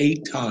used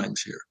 8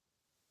 times here.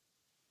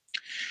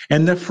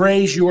 And the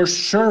phrase, "your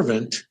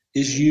servant,"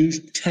 is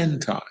used 10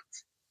 times.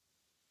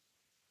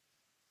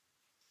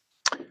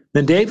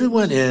 Then David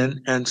went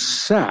in and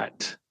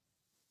sat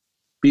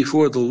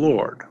before the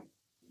Lord.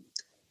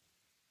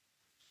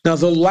 Now,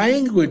 the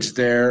language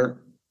there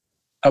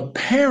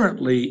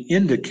apparently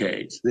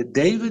indicates that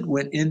David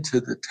went into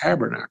the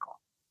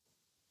tabernacle.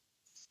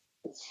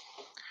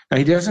 Now,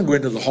 he doesn't go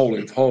into the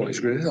Holy of Holies.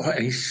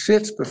 He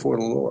sits before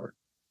the Lord.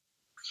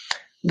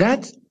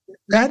 That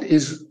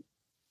is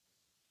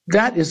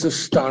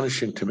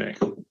astonishing to me.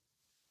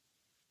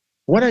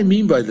 What I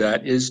mean by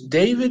that is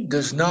David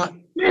does not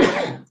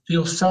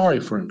feel sorry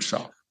for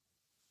himself.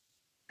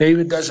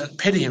 David doesn't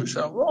pity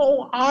himself.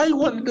 Oh, I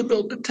wanted to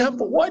build the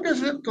temple. Why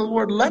doesn't the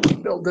Lord let me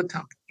build the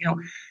temple?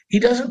 He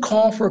doesn't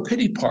call for a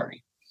pity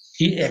party.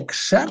 He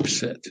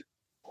accepts it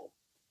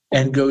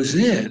and goes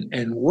in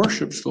and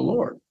worships the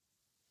Lord.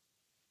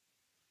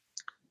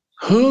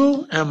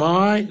 Who am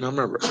I? Now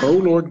remember, "Oh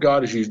Lord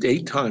God" is used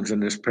 8 times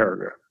in this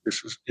paragraph.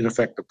 This is, in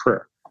effect, a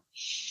prayer.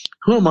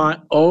 Who am I,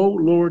 O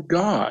Lord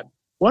God?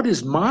 What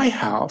is my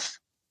house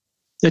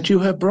that you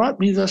have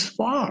brought me thus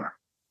far?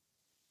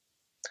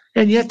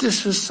 And yet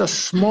this is a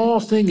small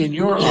thing in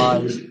your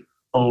eyes,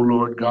 O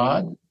Lord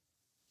God.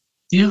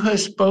 You have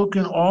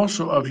spoken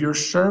also of your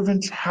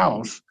servant's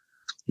house,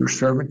 your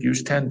servant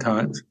used 10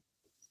 times,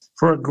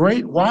 for a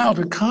great while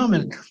to come,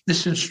 and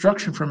this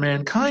instruction for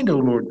mankind, O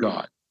Lord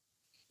God.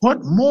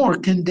 What more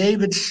can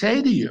David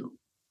say to you?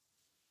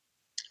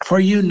 For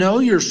you know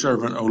your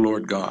servant, O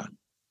Lord God.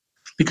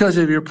 Because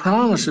of your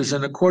promises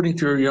and according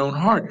to your own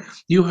heart,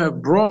 you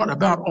have brought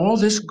about all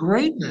this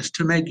greatness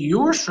to make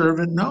your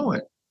servant know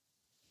it.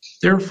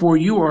 Therefore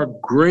you are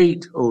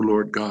great, O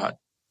Lord God.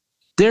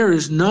 There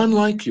is none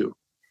like you.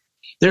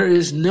 There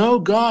is no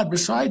God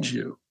besides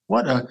you.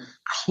 What a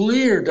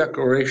clear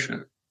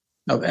declaration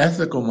of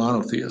ethical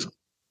monotheism.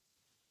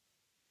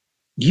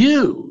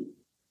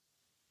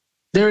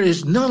 There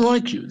is none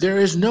like you. There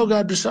is no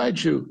God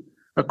besides you,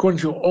 according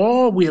to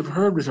all we have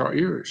heard with our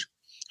ears.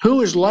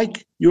 Who is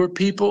like your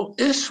people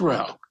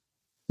Israel,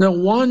 the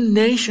one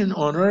nation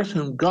on earth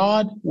whom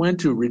God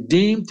went to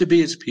redeem to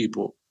be his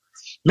people,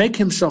 make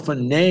himself a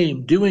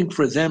name, doing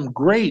for them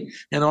great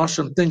and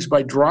awesome things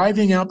by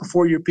driving out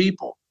before your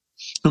people,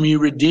 whom you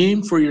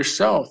redeemed for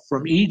yourself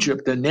from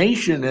Egypt, the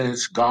nation and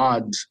its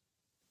gods.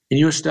 And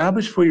you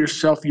established for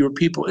yourself your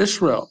people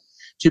Israel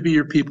to be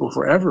your people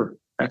forever.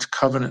 That's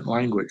covenant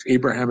language,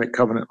 Abrahamic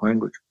covenant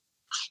language.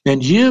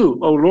 And you,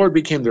 O Lord,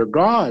 became their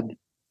God.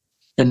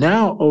 And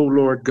now, O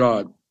Lord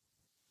God,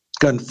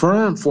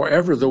 confirm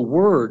forever the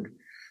word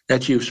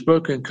that you have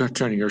spoken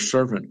concerning your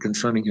servant,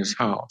 concerning his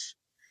house.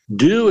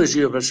 Do as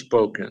you have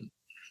spoken,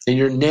 and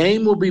your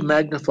name will be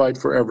magnified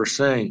forever,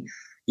 saying,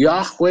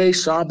 Yahweh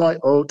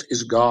Sabaoth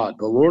is God,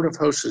 the Lord of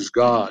hosts is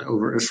God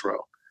over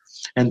Israel.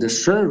 And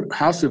the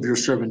house of your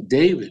servant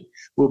David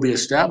will be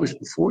established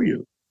before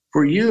you.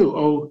 For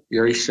you,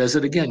 here he says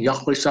it again,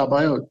 Yahweh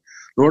Sabaoth,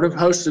 Lord of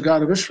hosts, the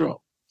God of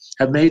Israel,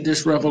 have made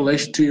this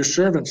revelation to your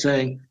servant,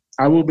 saying,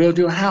 I will build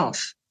you a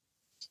house.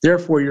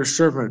 Therefore your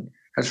servant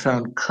has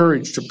found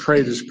courage to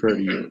pray this prayer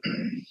to you.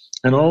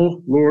 And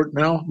Lord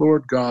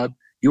God,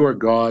 you are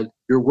God.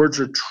 Your words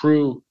are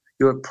true.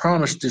 You have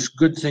promised this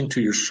good thing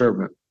to your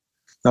servant.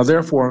 Now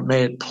therefore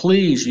may it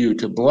please you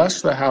to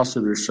bless the house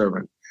of your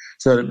servant,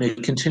 so that it may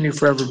continue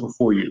forever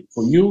before you.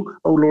 For you,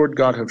 O Lord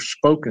God, have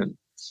spoken,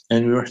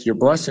 and with your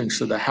blessings,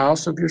 so the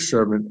house of your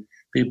servant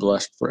be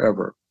blessed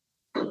forever.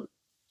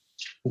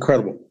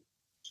 Incredible.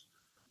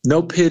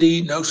 No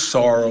pity, no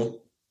sorrow,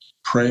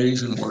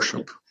 praise and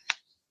worship.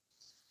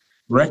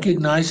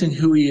 Recognizing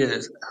who he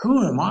is.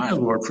 Who am I,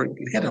 Lord, for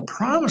you get a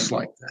promise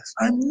like this?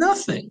 I'm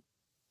nothing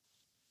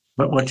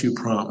but what you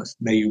promised.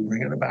 May you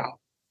bring it about.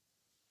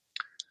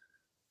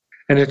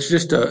 And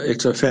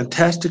it's a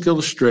fantastic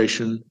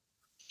illustration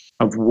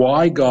of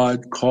why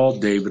God called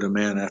David a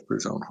man after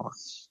his own heart.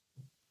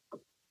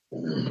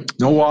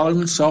 No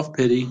wallowing in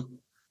self-pity,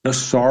 no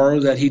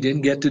sorrow that he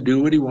didn't get to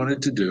do what he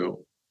wanted to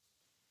do.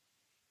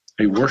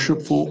 A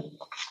worshipful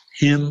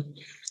hymn,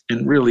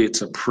 and really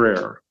it's a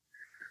prayer,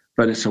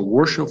 but it's a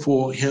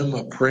worshipful hymn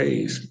of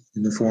praise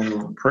in the form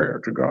of a prayer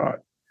to God.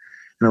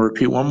 And I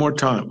repeat one more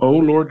time, O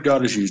Lord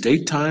God is used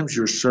 8 times,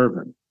 your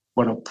servant.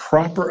 What a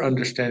proper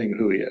understanding of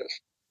who he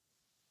is.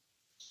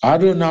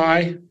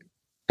 Adonai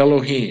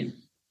Elohim,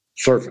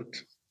 servant.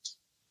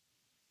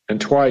 And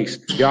twice,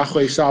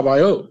 Yahweh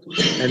Sabaoth.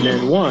 And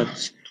then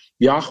once,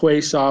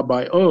 Yahweh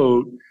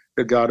Sabaoth,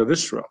 the God of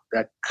Israel.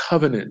 That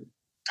covenant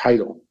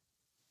title,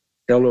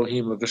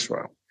 Elohim of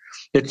Israel.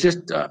 It's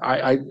just,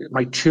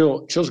 my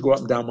chills go up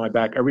and down my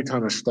back every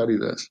time I study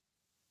this.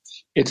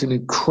 It's an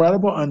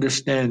incredible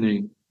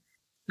understanding,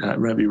 let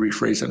me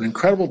rephrase it, an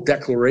incredible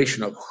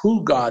declaration of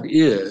who God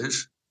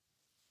is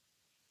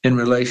in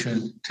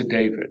relation to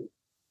David.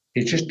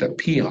 He's just a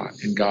peon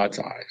in God's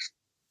eyes.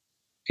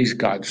 He's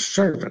God's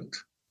servant.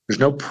 There's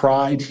no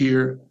pride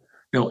here,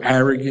 no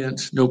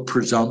arrogance, no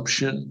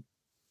presumption.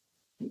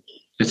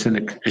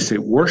 It's a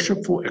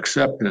worshipful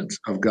acceptance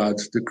of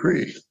God's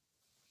decree.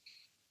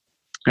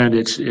 And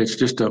it's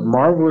just a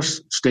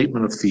marvelous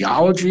statement of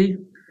theology,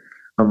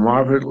 a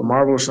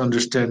marvelous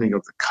understanding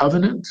of the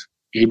covenant,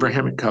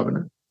 Abrahamic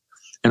covenant,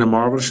 and a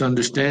marvelous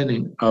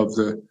understanding of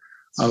the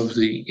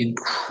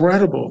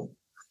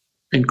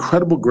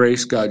incredible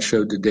grace God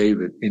showed to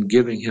David in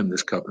giving him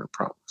this covenant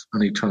promise,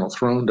 an eternal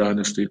throne,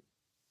 dynasty,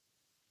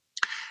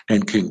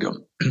 and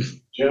kingdom.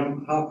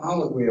 Jim,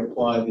 how would we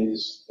apply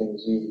these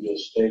things you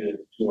just stated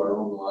to our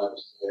own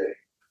lives today?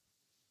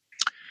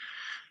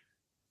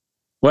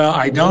 Well,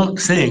 I don't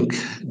think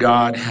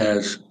God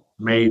has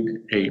made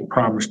a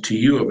promise to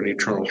you of an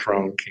eternal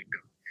throne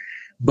kingdom,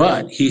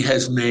 but he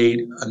has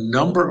made a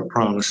number of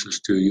promises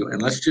to you, and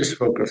let's just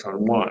focus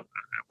on one,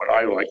 what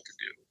I like to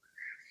do.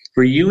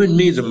 For you and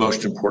me, the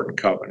most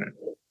important covenant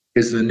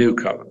is the new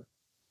covenant.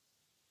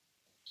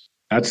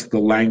 That's the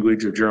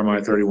language of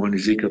Jeremiah 31,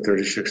 Ezekiel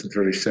 36 and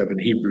 37,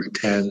 Hebrews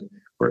 10,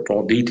 where it's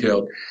all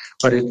detailed,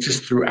 but it's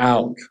just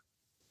throughout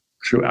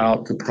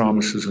the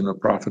promises and the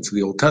prophets of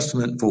the Old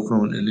Testament,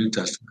 fulfillment in the New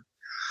Testament.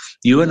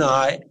 You and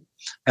I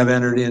have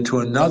entered into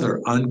another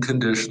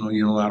unconditional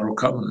unilateral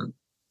covenant.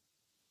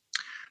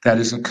 That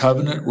is a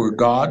covenant where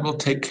God will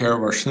take care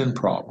of our sin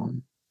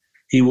problem.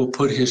 He will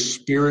put his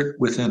spirit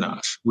within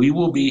us. We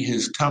will be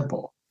his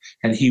temple,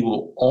 and he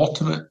will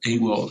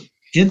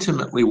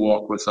intimately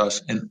walk with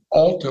us and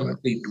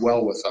ultimately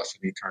dwell with us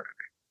in eternity.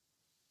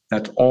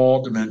 That's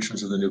all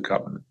dimensions of the new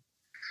covenant.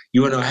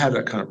 You and I have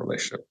that kind of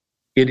relationship.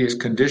 It is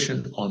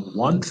conditioned on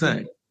one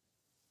thing,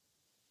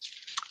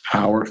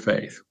 our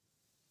faith.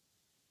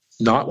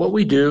 Not what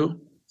we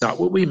do, not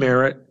what we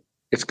merit.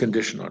 It's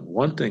conditioned on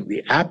one thing,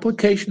 the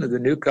application of the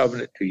new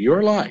covenant to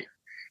your life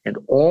and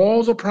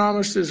all the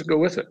promises that go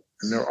with it.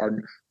 And there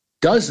are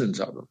dozens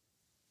of them,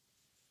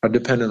 are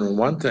dependent on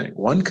one thing,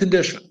 one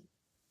condition,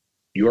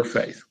 your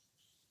faith.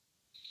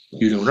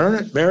 You don't earn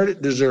it, merit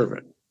it, deserve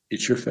it.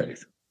 It's your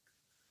faith.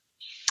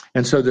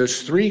 And so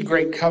there's three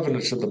great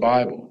covenants of the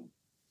Bible.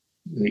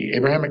 The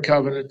Abrahamic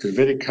covenant, the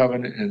Davidic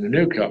covenant, and the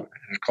new covenant.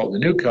 And it's called the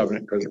new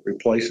covenant because it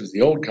replaces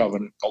the old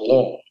covenant, the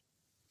law.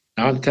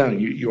 Now I'm telling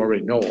you, you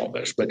already know all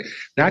this, but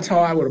that's how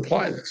I would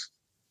apply this.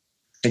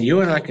 And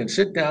you and I can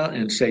sit down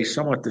and say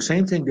somewhat the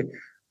same thing.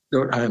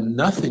 Lord, I am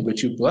nothing,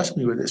 but you blessed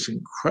me with this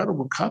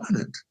incredible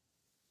covenant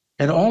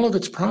and all of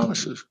its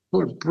promises.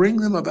 Lord, bring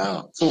them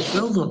about,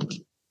 fulfill them.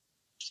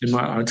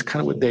 It's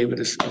kind of what David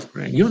is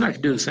praying. You and I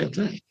can do the same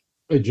thing.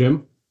 Hey,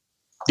 Jim.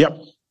 Yep.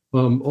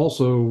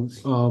 Also,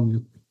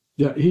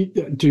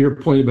 to your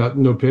point about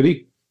no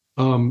pity,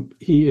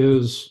 he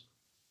is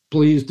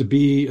pleased to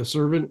be a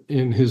servant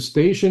in his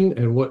station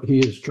and what he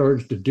is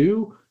charged to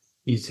do.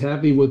 He's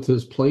happy with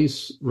his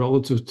place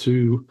relative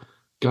to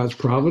God's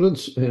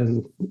providence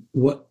and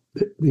what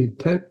the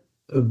intent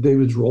of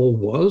David's role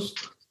was.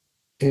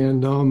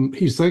 And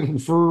he's thankful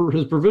for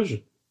his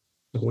provision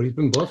and what he's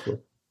been blessed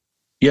with.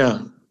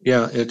 Yeah.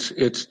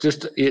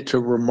 It's a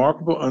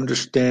remarkable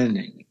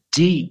understanding,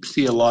 deep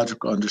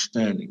theological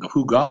understanding of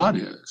who God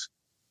is,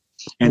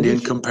 and in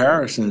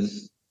comparison,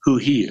 who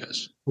he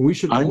is.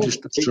 I'm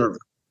just a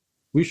servant.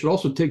 We should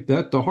also take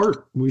that to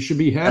heart. We should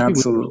be happy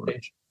with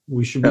it.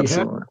 We should be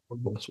happy with what we're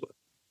blessed with.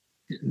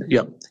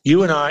 Yeah,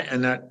 you and I,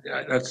 and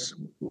that's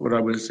what I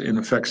was in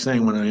effect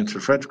saying when I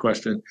answered Fred's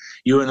question.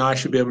 You and I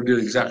should be able to do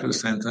exactly the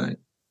same thing.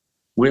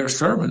 We're a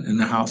servant in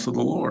the house of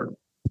the Lord.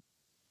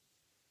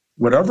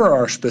 Whatever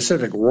our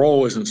specific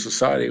role is in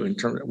society,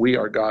 we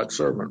are God's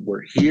servant.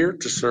 We're here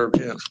to serve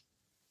him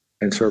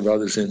and serve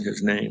others in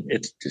his name.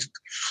 It's just,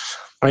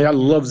 I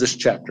love this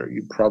chapter.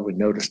 You probably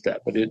noticed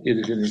that, but it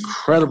is an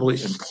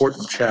incredibly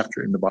important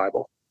chapter in the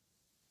Bible.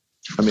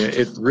 I mean,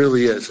 it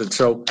really is. And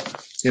so,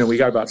 we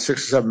got about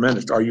 6 or 7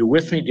 minutes. Are you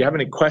with me? Do you have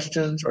any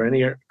questions or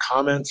any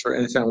comments or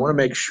anything? I want to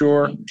make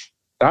sure.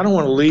 I don't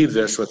want to leave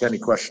this with any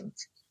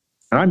questions.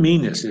 And I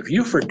mean this. If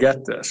you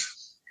forget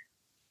this,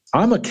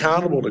 I'm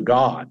accountable to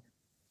God.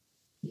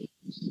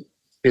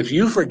 If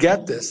you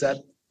forget this, that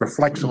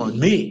reflects on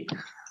me.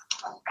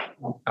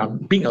 I'm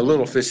being a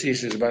little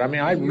facetious, but I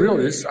mean, I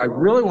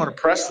really want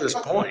to press this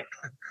point.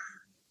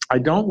 I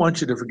don't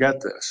want you to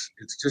forget this.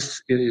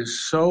 It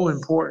is so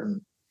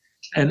important.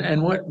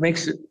 And what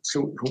makes it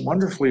so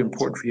wonderfully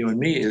important for you and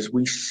me is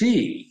we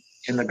see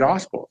in the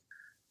gospel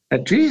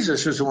that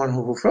Jesus is the one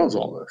who fulfills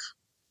all this.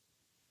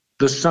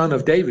 The son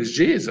of David is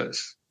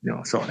Jesus.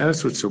 And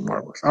that's what's so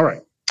marvelous. All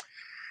right.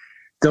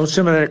 Don't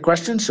send me any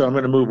questions, so I'm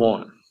going to move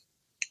on.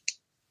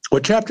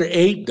 What chapter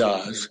 8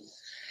 does,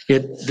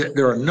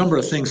 there are a number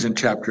of things in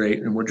chapter 8,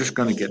 and we're just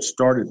going to get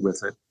started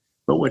with it.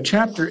 But what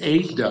chapter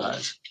 8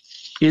 does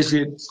is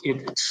it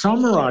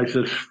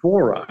summarizes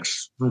for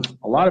us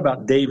a lot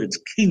about David's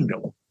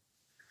kingdom.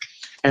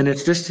 And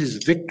it's just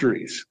his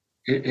victories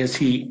as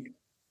he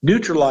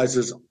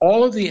neutralizes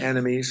all of the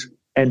enemies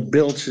and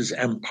builds his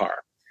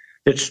empire.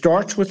 It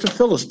starts with the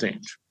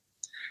Philistines.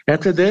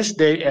 After this,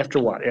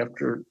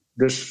 after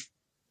this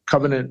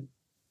covenant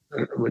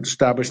was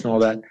established and all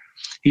that,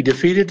 he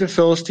defeated the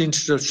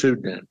Philistines of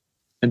Sudan.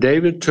 And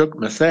David took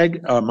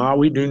Metheg,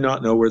 we do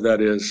not know where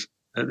that is.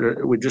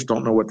 We just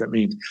don't know what that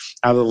means,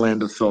 out of the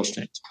land of the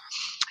Philistines.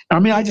 I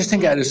mean, I just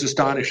think that is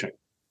astonishing.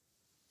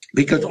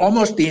 Because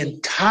almost the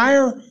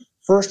entire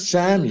 1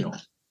 Samuel,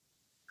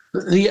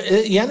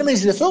 the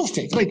enemies of the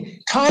Philistines,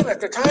 time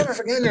after time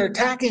after again, they're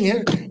attacking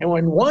him. And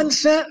in one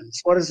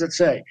sentence, what does it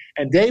say?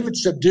 And David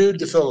subdued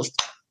the Philistines.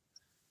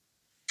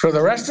 For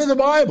the rest of the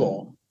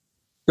Bible,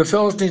 the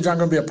Philistines aren't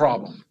going to be a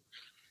problem.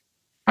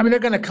 I mean, they're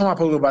going to come up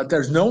a little bit.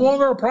 There's no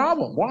longer a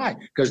problem. Why?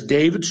 Because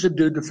David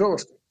subdued the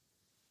Philistines.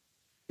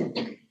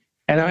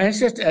 And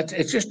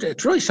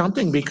it's really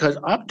something, because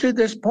up to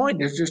this point,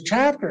 there's just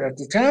chapter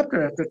after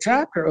chapter after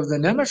chapter of the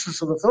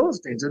nemesis of the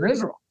Philistines in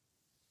Israel.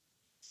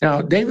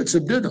 Now, David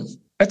subdued them.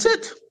 That's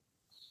it.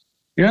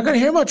 You're not going to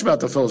hear much about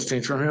the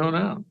Philistines from here on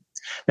out.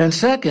 And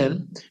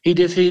second, he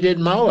defeated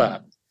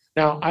Moab.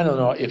 Now, I don't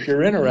know if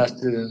you're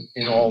interested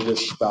in all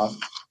this stuff,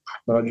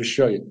 but I'll just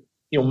show you.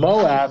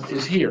 Moab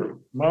is here.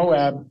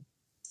 Moab,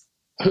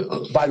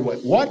 by the way,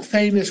 what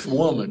famous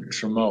woman is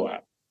from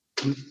Moab?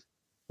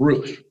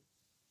 Ruth.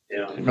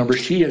 Yeah. Remember,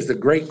 she is the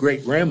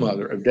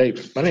great-great-grandmother of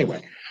David. But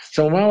anyway,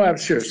 so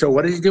Moab's here. So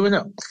what did he do with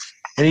them?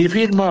 And he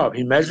defeated Moab.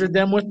 He measured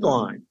them with the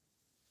line,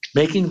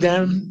 making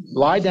them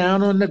lie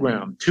down on the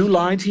ground. 2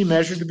 lines he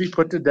measured to be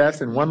put to death,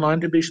 and 1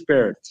 line to be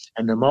spared.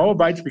 And the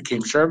Moabites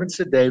became servants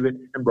to David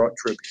and brought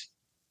tribute.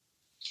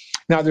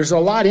 Now, there's a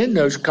lot in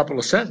those couple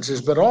of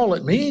sentences, but all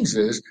it means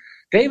is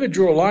David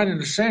drew a line in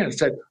the sand and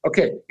said,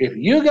 okay, if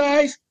you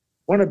guys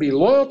want to be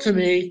loyal to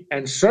me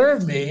and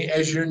serve me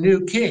as your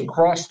new king,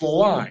 cross the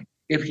line.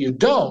 If you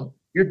don't,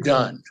 you're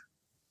done.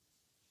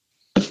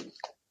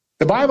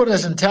 The Bible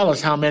doesn't tell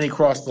us how many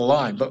crossed the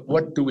line, but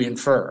what do we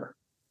infer?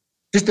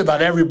 Just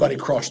about everybody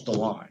crossed the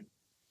line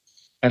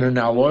and are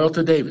now loyal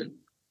to David.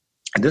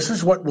 And this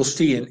is what we'll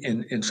see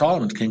in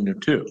Solomon's kingdom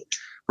too.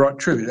 Brought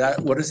tribute.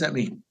 What does that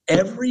mean?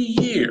 Every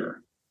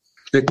year,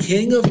 the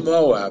king of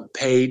Moab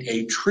paid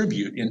a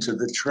tribute into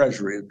the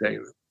treasury of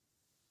David.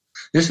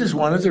 This is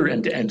one of the,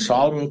 and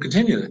Solomon will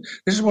continue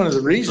this. This is one of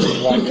the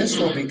reasons why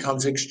Israel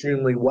becomes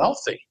extremely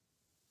wealthy.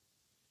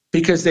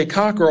 Because they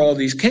conquer all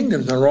these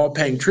kingdoms and are all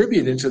paying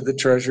tribute into the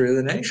treasury of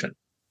the nation.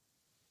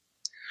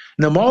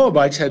 And the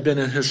Moabites had been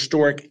an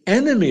historic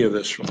enemy of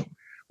Israel.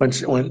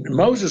 When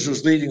Moses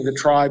was leading the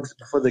tribes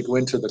before they go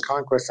into the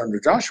conquest under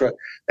Joshua,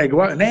 they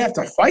go out and they have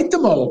to fight the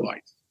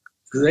Moabites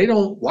because they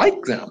don't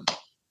like them.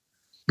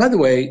 By the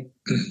way,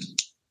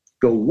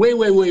 go way,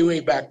 way, way, way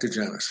back to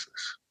Genesis.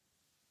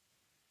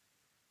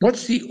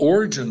 What's the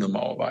origin of the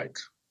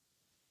Moabites?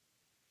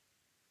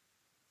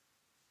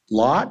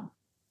 Lot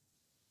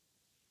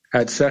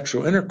had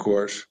sexual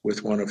intercourse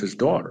with one of his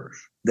daughters.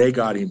 They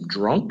got him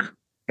drunk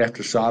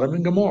after Sodom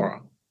and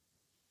Gomorrah.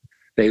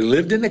 They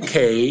lived in a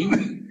cave,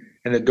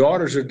 and the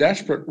daughters are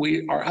desperate.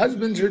 Our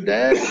husbands are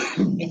dead.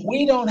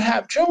 We don't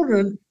have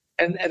children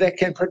and that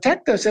can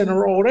protect us in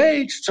our old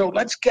age, so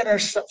let's get our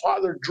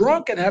father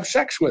drunk and have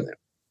sex with him.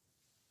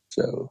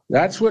 So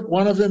that's what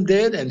one of them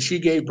did, and she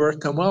gave birth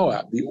to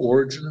Moab, the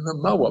origin of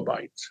the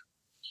Moabites.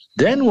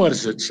 Then what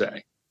does it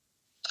say?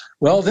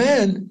 Well,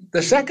 then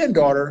the second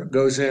daughter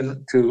goes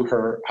in to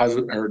her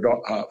husband,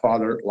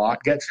 father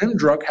Lot, gets him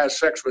drunk, has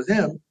sex with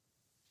him,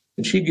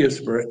 and she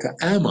gives birth to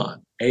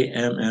Ammon,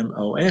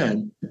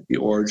 Ammon, the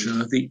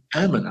origin of the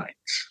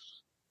Ammonites.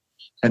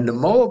 And the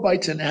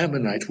Moabites and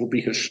Ammonites will be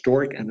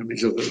historic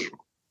enemies of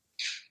Israel.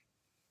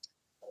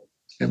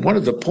 And one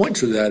of the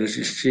points of that is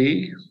you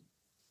see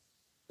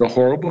the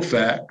horrible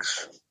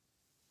facts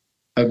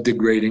of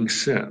degrading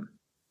sin.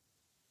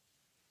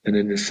 And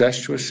an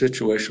incestuous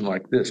situation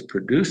like this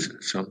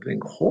produces something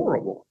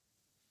horrible.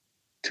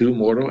 2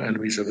 mortal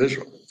enemies of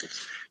Israel.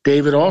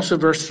 David also,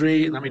 verse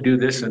 3, let me do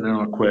this and then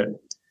I'll quit.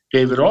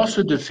 David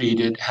also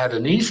defeated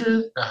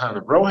Hadanezer, the son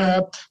of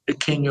Rohab, the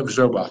king of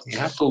Zobah. You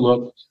have to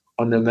look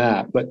on the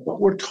map. But what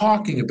we're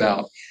talking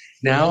about,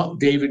 now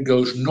David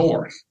goes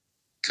north.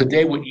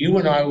 Today, what you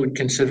and I would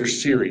consider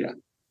Syria.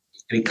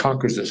 And he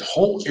conquers this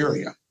whole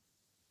area.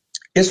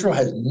 Israel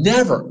has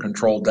never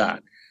controlled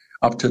that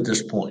up to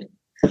this point.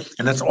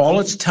 And that's all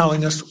it's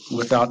telling us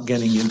without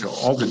getting into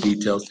all the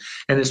details.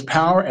 And his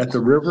power at the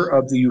river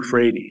of the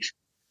Euphrates.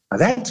 Now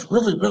that's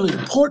really, really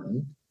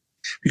important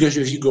because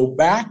if you go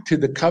back to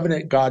the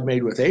covenant God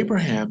made with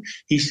Abraham,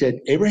 he said,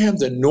 Abraham,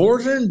 the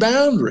northern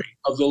boundary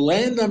of the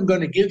land I'm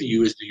going to give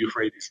you is the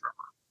Euphrates River.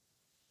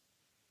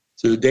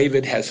 So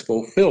David has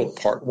fulfilled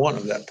part 1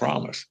 of that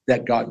promise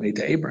that God made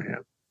to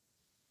Abraham.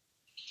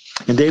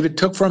 And David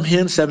took from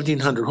him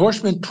 1,700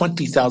 horsemen,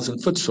 20,000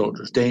 foot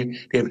soldiers.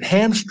 David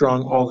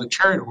hamstrung all the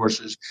chariot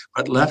horses,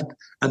 but left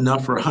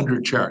enough for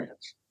 100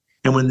 chariots.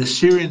 And when the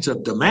Syrians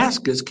of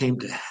Damascus came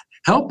to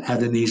help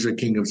Hadanezer,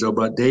 king of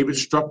Zobah. David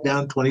struck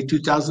down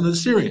 22,000 of the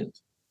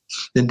Syrians.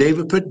 Then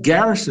David put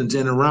garrisons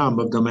in Aram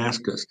of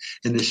Damascus,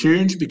 and the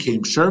Syrians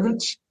became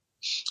servants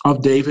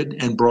of David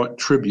and brought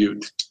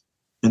tribute.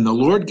 And the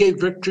Lord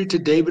gave victory to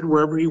David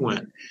wherever he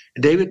went.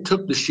 And David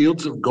took the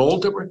shields of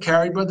gold that were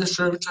carried by the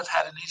servants of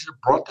Hadanezer,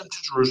 brought them to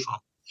Jerusalem.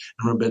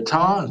 And from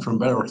Betah and from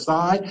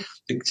Berothai,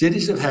 the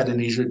cities of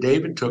Hadanezer,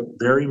 David took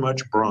very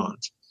much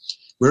bronze.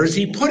 Where is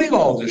he putting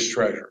all this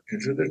treasure?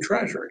 Into the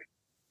treasury.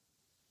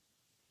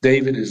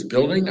 David is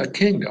building a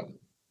kingdom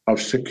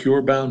of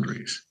secure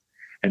boundaries.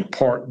 And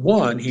part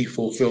one, he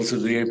fulfills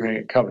of the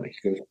Abrahamic covenant.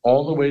 He goes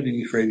all the way to the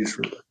Euphrates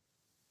River.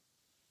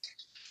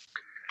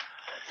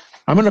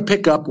 I'm going to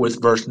pick up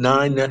with verse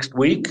 9 next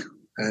week,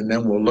 and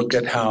then we'll look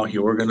at how he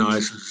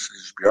organizes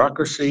his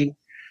bureaucracy.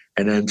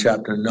 And then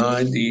chapter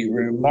 9, the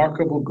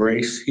remarkable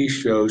grace he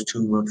shows to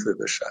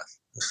Mephibosheth,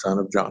 the son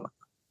of Jonathan.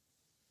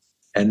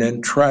 And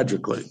then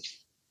tragically,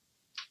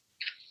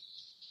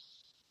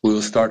 we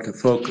will start to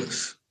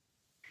focus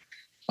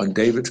on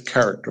David's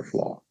character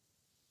flaw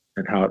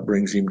and how it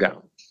brings him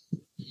down.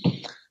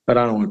 But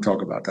I don't want to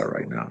talk about that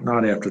right now,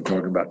 not after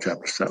talking about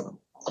chapter 7. All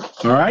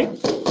right?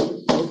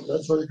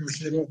 That's all you're going to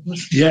say about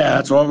this? Yeah,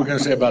 that's all we're going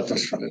to say about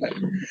this for today.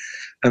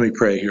 Let me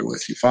pray here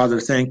with you. Father,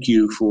 thank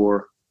you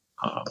for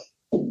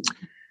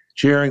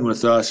sharing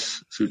with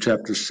us through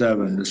chapter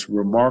 7 this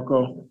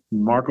remarkable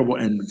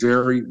and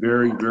very,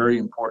 very, very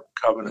important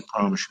covenant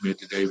promise you made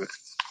to David.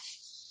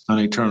 An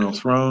eternal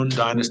throne,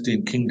 dynasty,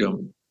 and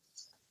kingdom.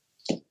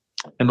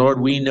 And Lord,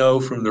 we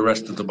know from the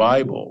rest of the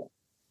Bible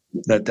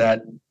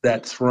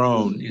that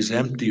throne is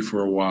empty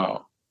for a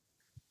while.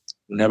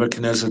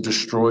 Nebuchadnezzar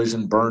destroys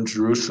and burns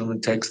Jerusalem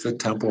and takes the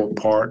temple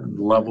apart and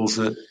levels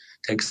it,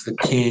 takes the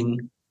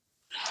king.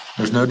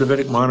 There's no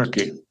Davidic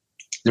monarchy.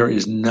 There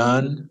is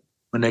none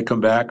when they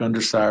come back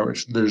under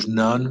Cyrus. There's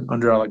none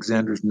under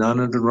Alexander. There's none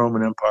under the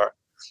Roman Empire.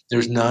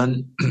 There's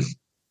none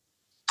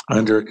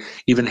under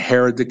even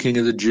Herod, the king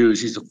of the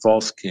Jews. He's a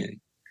false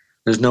king.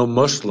 There's no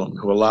Muslim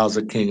who allows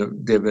a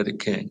Davidic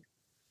king.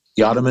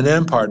 The Ottoman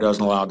Empire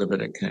doesn't allow a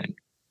Davidic king.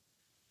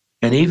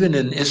 And even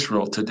in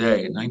Israel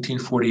today,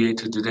 1948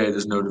 to today,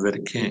 there's no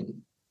Davidic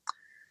king.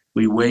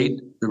 We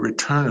wait the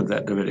return of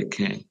that Davidic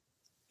king.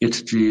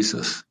 It's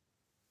Jesus.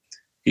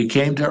 He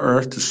came to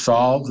earth to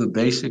solve the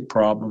basic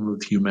problem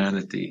of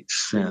humanity,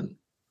 sin.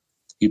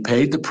 He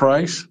paid the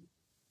price.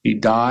 He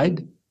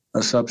died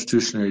a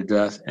substitutionary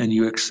death, and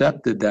you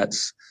accepted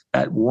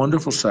that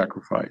wonderful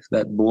sacrifice,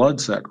 that blood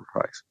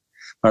sacrifice,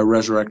 by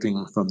resurrecting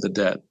him from the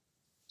dead.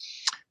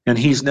 And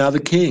he's now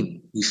the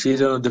king. He's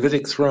seated on a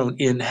Davidic throne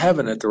in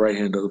heaven at the right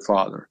hand of the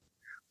Father,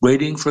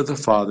 waiting for the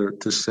Father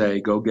to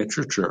say, go get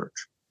your church,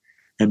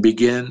 and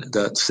begin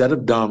the set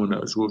of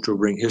dominoes which will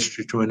bring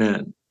history to an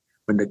end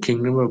when the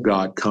kingdom of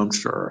God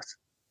comes to earth.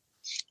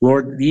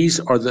 Lord,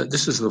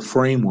 this is the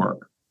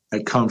framework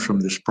that comes from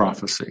this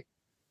prophecy,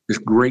 this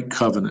great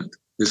covenant,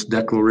 this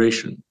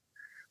declaration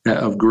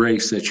of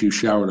grace that you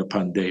showered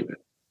upon David.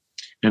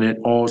 And it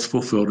all is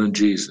fulfilled in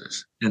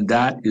Jesus. And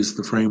that is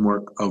the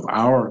framework of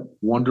our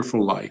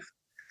wonderful life.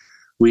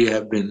 We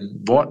have been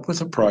bought with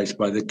a price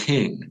by the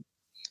King.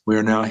 We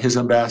are now his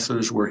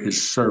ambassadors. We're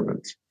his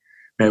servants.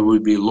 May we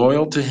be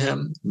loyal to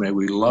him. May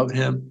we love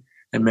him.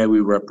 And may we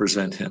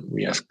represent him.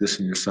 We ask this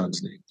in your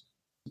son's name.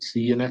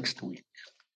 See you next week.